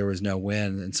where there was no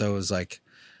wind. And so it was like,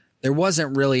 there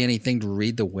wasn't really anything to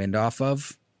read the wind off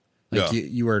of. Like Yeah.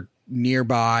 you were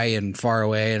nearby and far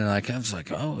away, and like I was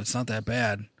like, oh, it's not that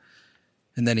bad.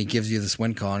 And then he gives you this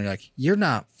wind call, and you're like, you're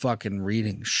not fucking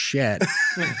reading shit.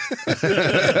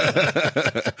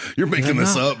 you're making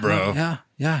this No, up, bro.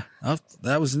 Yeah. Oh,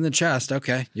 that was in the chest.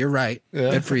 Okay, you're right.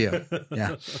 Yeah. Good for you.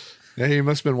 Yeah. Yeah, you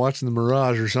must have been watching the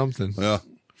Mirage or something. Yeah.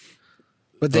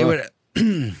 But they would.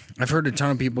 I've heard a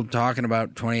ton of people talking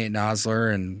about 28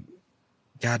 Nosler, and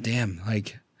goddamn,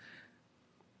 like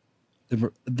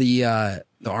the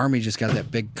Army just got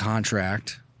that big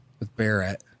contract with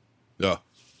Barrett. Yeah.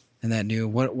 And that new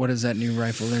what is that new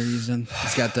rifle they're using?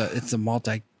 It's a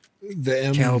multi The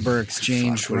M caliber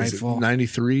exchange what is it, rifle.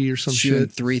 93 or some shooting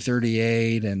shit.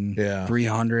 338 and Yeah.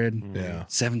 300, Yeah.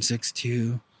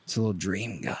 7.62. It's a little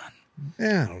dream gun.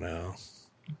 Yeah, I don't know.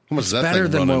 How much is that Better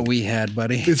thing than running? what we had,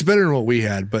 buddy. It's better than what we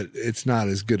had, but it's not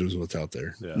as good as what's out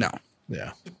there. Yeah. No.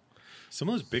 Yeah. Some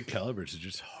of those big calibers are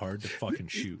just hard to fucking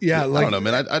shoot. Yeah, I like don't know,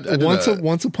 man. I did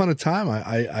once upon a time,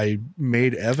 I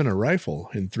made Evan a rifle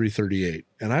in 338,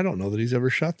 and I don't know that he's ever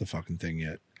shot the fucking thing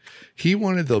yet. He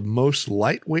wanted the most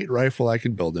lightweight rifle I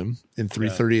could build him in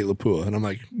 338 Lapua, and I'm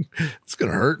like, it's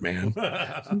gonna hurt, man.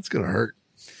 It's gonna hurt.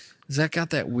 Has that got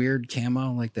that weird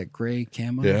camo, like that gray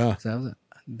camo? Yeah. Is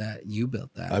that you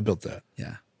built that? I built that.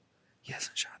 Yeah. He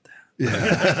hasn't shot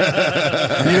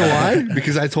that. You know why?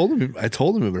 Because I told him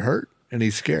it would hurt, and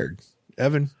he's scared.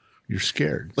 Evan, you're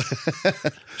scared.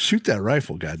 Shoot that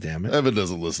rifle, goddammit. Evan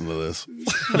doesn't listen to this.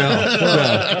 No.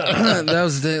 That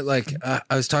was the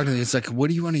I was talking to him. It's like, what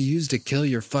do you want to use to kill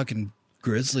your fucking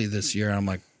grizzly this year? And I'm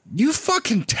like, you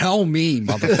fucking tell me,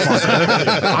 motherfucker.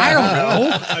 I don't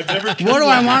know. I've never What do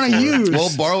I want to use? Well,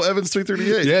 borrow Evan's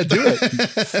 338. Yeah, do it.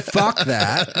 Fuck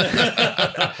that.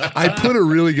 I put a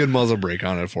really good muzzle brake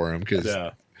on it for him because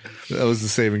Yeah. that was the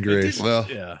saving grace. Well,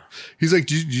 Yeah. He's like,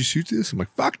 did you shoot this? I'm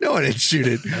like, fuck no, I didn't shoot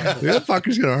it. That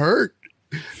fucker's gonna hurt.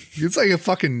 It's like a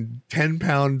fucking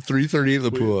 10-pound 338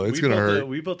 Lapua. It's gonna hurt.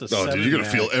 We built a oh, 7 dude, you're gonna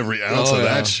mag. feel every ounce Oh, of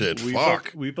yeah. that shit.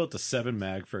 Fuck. We built a 7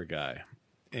 mag for a guy,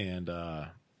 and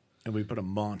we put a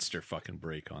monster fucking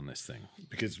brake on this thing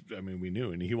because I mean we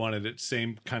knew, and he wanted it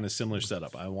same kind of similar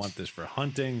setup. I want this for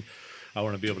hunting. I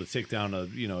want to be able to take down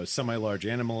a semi-large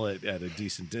animal at a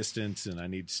decent distance, and I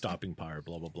need stopping power.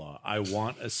 Blah blah blah. I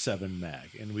want a 7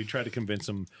 mag, and we tried to convince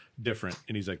him different,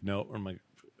 and he's like, no. I'm like,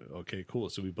 okay, cool.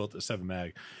 So we built a 7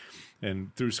 mag,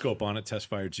 and threw scope on it, test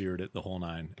fired, zeroed it, the whole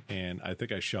 9, and I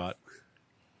think I shot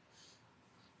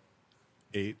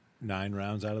 8-9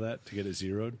 rounds out of that to get it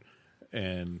zeroed,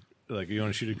 and. Like, you want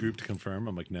to shoot a group to confirm?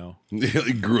 I'm like, no.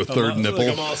 He grew a third I'm nipple.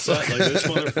 I'm all set. Like, this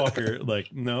motherfucker,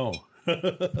 like, no.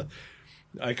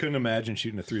 I couldn't imagine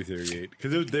shooting a 338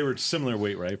 because they were similar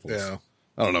weight rifles. Yeah.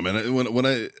 I don't know, man. When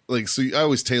I like, so I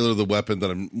always tailor the weapon that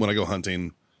when I go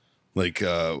hunting. Like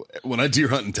when I deer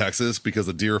hunt in Texas, because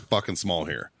the deer are fucking small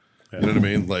here. You know what I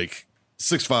mean? Like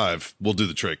 6.5 will do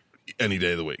the trick any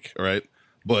day of the week. All right.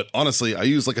 But honestly, I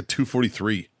use like a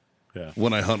 243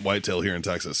 when I hunt whitetail here in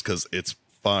Texas because it's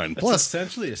fine. That's Plus,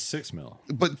 essentially a 6 mil.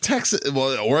 but Texas,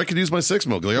 well, or I could use my 6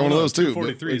 mil. I got one of those too.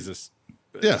 43 is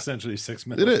essentially 6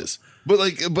 mil. It is, but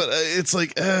it's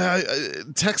like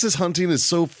Texas hunting is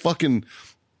so fucking.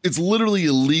 It's literally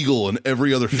illegal in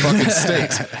every other fucking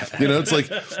state. You know, it's like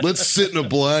let's sit in a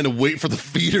blind and wait for the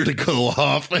feeder to go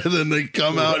off, and then they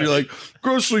come out, and you're like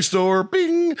grocery store,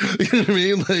 bing. You know what I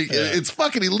mean? Like it's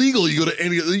fucking illegal. You go to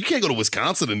you can't go to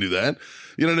Wisconsin and do that.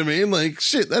 You know what I mean? Like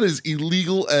shit, that is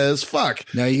illegal as fuck.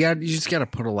 No, you just got to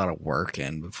put a lot of work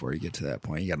in before you get to that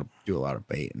point. You got to do a lot of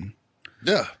baiting.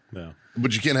 Yeah, Yeah.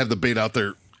 but you can't have the bait out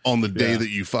there on the day that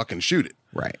you fucking shoot it.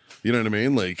 Right. You know what I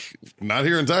mean? Like, not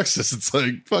here in Texas. It's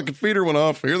like, fucking feeder went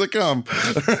off. Here they come.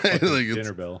 Right? Like,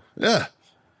 Dinner bell. yeah.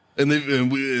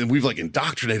 And we've like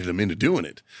indoctrinated them into doing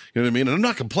it. You know what I mean? And I'm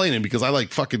not complaining because I like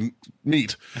fucking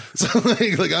meat. So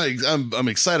I'm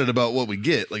excited about what we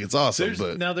get. Like it's awesome.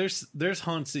 There's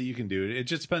hunts that you can do. It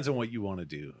just depends on what you want to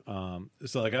do.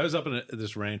 So like I was up in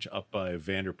this ranch up by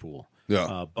Vanderpool,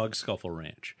 Bug Scuffle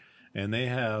Ranch, and they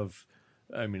have,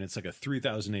 I mean, it's like a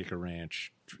 3,000 acre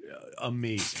ranch.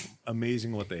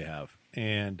 Amazing what they have.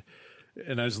 And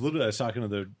I was talking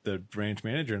to the ranch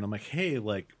manager, and I'm like, hey,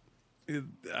 like.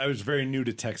 I was very new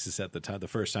to Texas at the time, the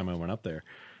first time I went up there,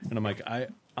 and I'm like,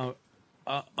 I'm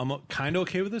kind of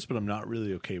okay with this, but I'm not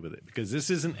really okay with it because this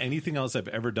isn't anything else I've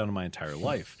ever done in my entire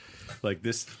life. Like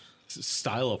this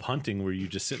style of hunting where you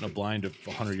just sit in a blind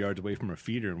 100 yards away from a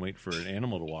feeder and wait for an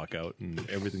animal to walk out and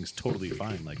everything's totally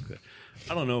fine. Like,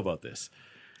 I don't know about this.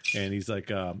 And he's like,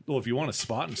 well, if you want a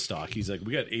spot and stock, he's like,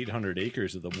 we got 800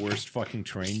 acres of the worst fucking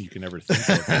terrain you can ever think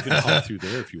of. You can hunt through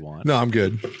there if you want. No, I'm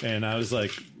good. And I was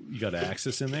like, you got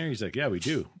access in there? He's like, yeah, we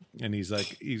do. And he's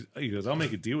like, he goes, I'll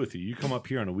make a deal with you. You come up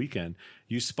here on a weekend,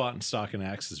 you spot and stock an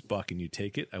axis buck and you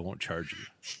take it. I won't charge you.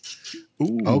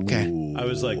 Ooh. Okay. I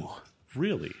was like,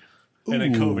 really? And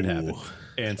then COVID happened.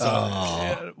 And so,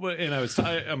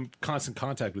 I'm constant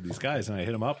contact with these guys, and I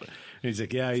hit him up, and he's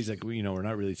like, well, you know, we're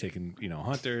not really taking, you know,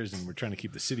 hunters, and we're trying to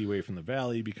keep the city away from the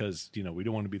valley because, you know, we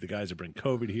don't want to be the guys that bring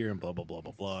COVID here and blah, blah, blah,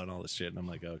 blah, blah, and all this shit. And I'm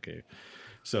like, okay.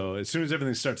 So as soon as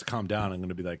everything starts to calm down, I'm going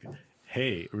to be like,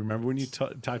 hey, remember when you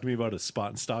talked to me about a spot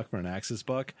and stock for an axis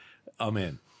buck? I'm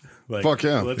in. Like, fuck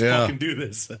yeah. Let's fucking do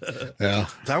this. Yeah.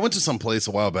 I went to some place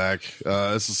a while back.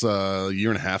 This is a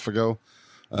year and a half ago.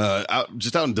 Out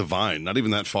in Divine, not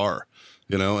even that far,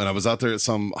 you know, and I was out there at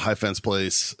some high fence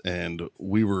place and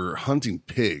we were hunting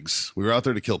pigs. We were out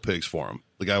there to kill pigs for him.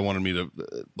 The guy wanted me to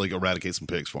like eradicate some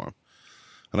pigs for him.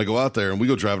 And I go out there and we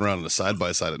go driving around in a side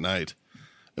by side at night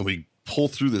and we pull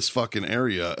through this fucking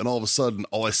area and all of a sudden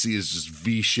all I see is just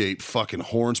V-shaped fucking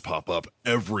horns pop up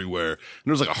everywhere. And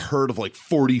there's like a herd of like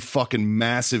 40 fucking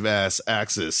massive ass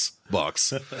axis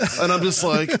bucks. And I'm just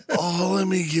like, oh, let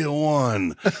me get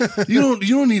one. You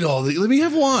don't need all the, let me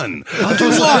have one.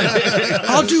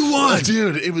 I'll do one.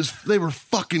 Dude, they were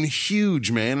fucking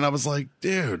huge, man. And I was like,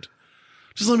 dude,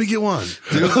 just let me get one.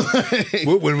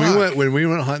 when we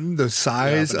went hunting, the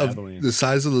size of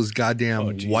those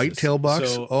goddamn whitetail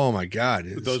bucks. So, oh my god,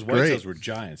 those whitetails were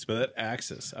giants. But that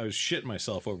axis, I was shitting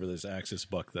myself over this axis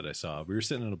buck that I saw. We were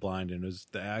sitting in a blind, and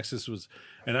the axis was,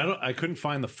 and I couldn't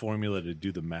find the formula to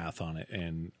do the math on it.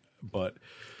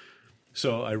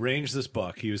 So I ranged this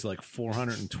buck. He was like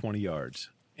 420 yards,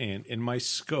 and in my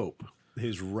scope,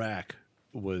 his rack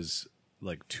was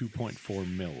like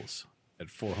 2.4 mils. At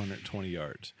 420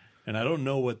 yards. And I don't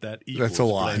know what that equals. That's a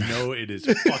lot. But I know it is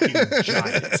fucking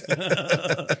giant.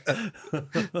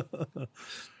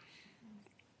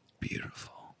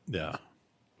 Beautiful. Yeah.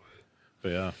 But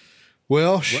yeah.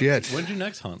 Well, shit. When's your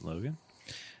next hunt, Logan?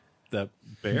 That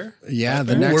bear? Yeah,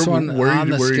 the next one on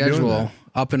the schedule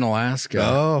up in Alaska.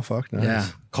 Oh, fuck, nice. Yeah.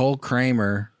 Cole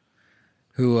Kramer,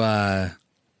 who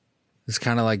is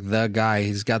kind of like the guy.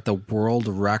 He's got the world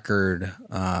record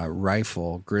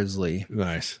rifle grizzly.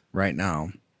 Nice. Right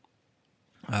now.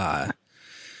 We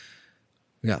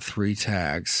got 3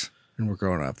 tags and we're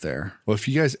going up there. Well, if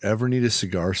you guys ever need a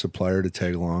cigar supplier to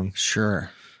tag along,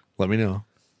 sure, let me know.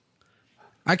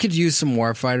 I could use some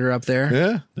Warfighter up there.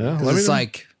 Yeah. Let me it's know.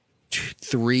 like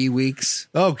 3 weeks.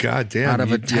 Oh, god damn. Out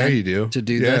of a tent you do. to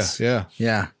do this. Yeah.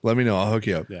 Let me know. I'll hook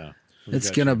you up. Yeah.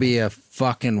 It's going to be a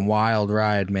fucking wild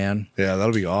ride, man. Yeah,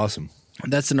 that'll be awesome.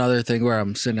 That's another thing where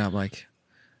I'm sitting out like,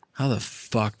 how the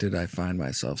fuck did I find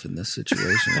myself in this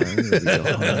situation where I'm going to be going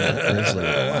hunting grizzly in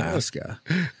Alaska?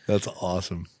 That's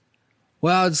awesome.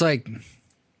 Well, it's like,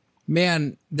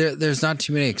 man, there's not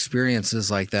too many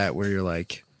experiences like that where you're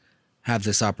like, have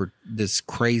this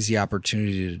crazy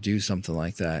opportunity to do something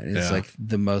like that. And it's like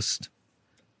the most,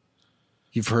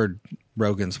 you've heard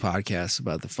Rogan's podcast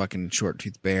about the fucking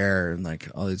short-toothed bear and like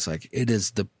all it's like, it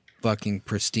is the fucking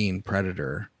pristine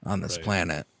predator on this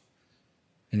planet.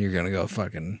 And you're going to go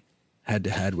fucking head to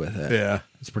head with it. Yeah.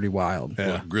 It's pretty wild.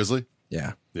 Yeah. What, grizzly?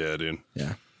 Yeah. Yeah, dude.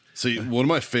 Yeah. See, one of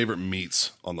my favorite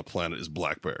meats on the planet is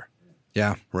black bear.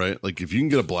 Yeah. Right? Like if you can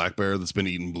get a black bear that's been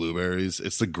eating blueberries,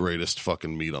 it's the greatest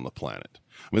fucking meat on the planet.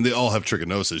 I mean, they all have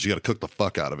trichinosis. You got to cook the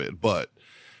fuck out of it, but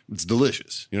it's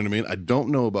delicious. You know what I mean? I don't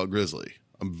know about grizzly.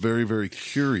 I'm very, very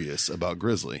curious about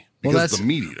grizzly because Well, it's a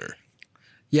meat eater.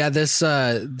 Yeah, this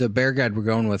the bear guide we're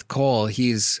going with, Cole,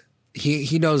 he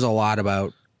knows a lot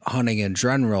about hunting in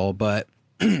general, but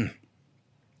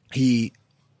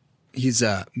he's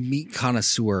a meat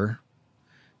connoisseur,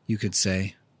 you could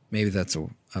say. Maybe that's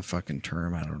a fucking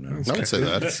term. I don't know. I would say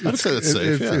that. I would say that's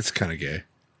safe. It's kind of gay.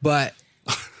 But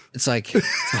It's like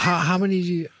how many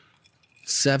do you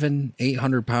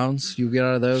 700-800 pounds you get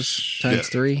out of those times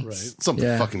 3? Right.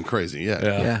 Something fucking crazy. Yeah.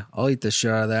 Yeah, I'll eat the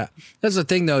shit out of that. That's the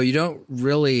thing, though. You don't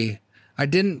really. I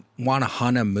didn't want to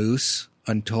hunt a moose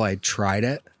until I tried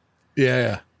it,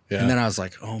 Yeah. and then I was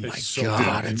like, "Oh my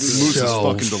god, good. it's Moose is so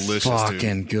fucking delicious,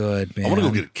 fucking good, man." I want to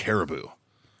go get a caribou.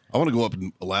 I want to go up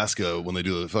in Alaska when they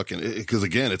do the fucking, because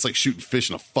again, it's like shooting fish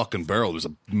in a fucking barrel. There's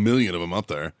a million of them up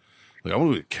there. Like, I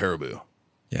want to get a caribou.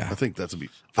 Yeah, I think that's would be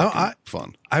fucking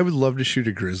fun. I would love to shoot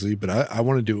a grizzly, but I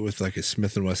want to do it with like a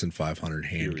Smith & Wesson 500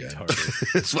 handgun.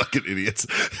 It's fucking idiots.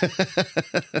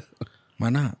 why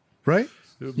not? Right?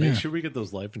 Make sure we get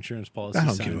those life insurance policies. I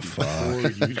don't signed give a fuck.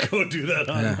 before you go do that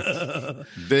on.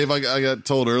 Dave, I got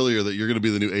told earlier that you're going to be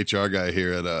the new HR guy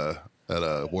here at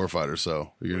Warfighter,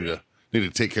 so you're going to need to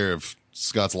take care of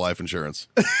Scott's life insurance.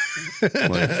 Let's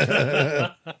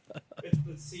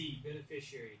see,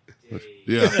 beneficiary.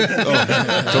 Yeah.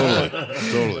 Oh,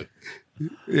 totally.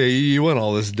 Yeah, you want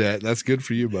all this debt. That's good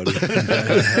for you, buddy.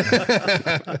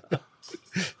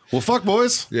 Well, fuck,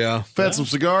 boys. Yeah. We've had some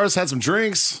cigars, had some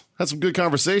drinks, had some good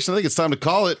conversation. I think it's time to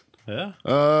call it. Yeah.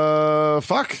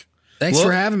 Fuck. Thanks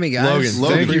for having me, guys.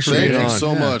 Logan, thank you for being on.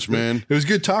 so much, man. It was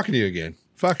good talking to you again.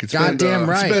 Fuck, it's Goddamn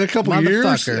right. It's been a couple years.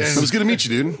 Motherfuckers. It was good to meet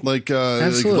you, dude. Like,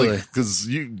 Absolutely. because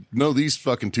you know these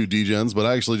fucking two D-gens, but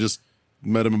I actually just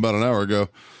met him about an hour ago.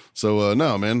 So,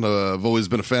 no, man, I've always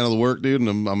been a fan of the work, dude,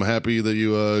 and I'm happy that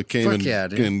you came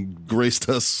and graced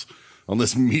us on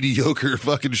this mediocre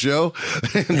fucking show.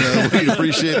 And we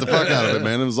appreciate the fuck out of it,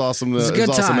 man. It was awesome. It was a good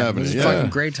awesome time. having It was you. a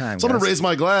fucking great time. So I'm going guys. to raise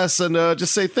my glass and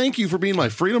just say thank you for being my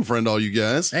freedom friend, all you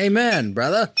guys. Amen,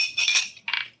 brother.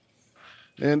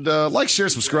 And like, share,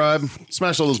 subscribe,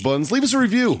 smash all those buttons. Leave us a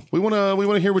review. We want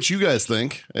to hear what you guys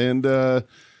think. And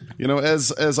you know,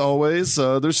 as always,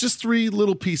 there's just 3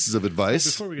 little pieces of advice.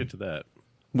 Before we get to that,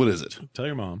 What is it? tell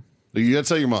your mom. You got to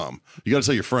tell your mom. You got to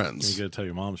tell your friends. You got to tell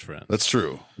your mom's friend. That's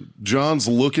true. John's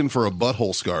looking for a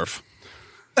butthole scarf.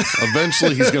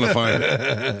 Eventually, he's going to find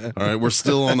it. All right, we're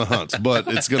still on the hunt, but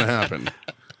it's going to happen.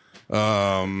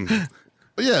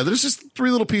 But yeah, there's just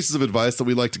 3 little pieces of advice that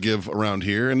we like to give around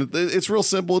here, and it's real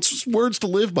simple. It's just words to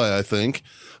live by, I think.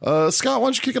 Scott, why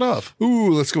don't you kick it off?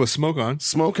 Ooh, let's go with smoke on.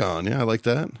 Smoke on. Yeah, I like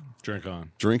that. Drink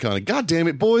on. Drink on it. God damn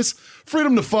it, boys.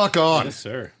 Freedom to fuck on. Yes,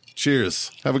 sir. Cheers.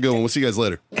 Have a good one. We'll see you guys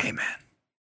later. Amen.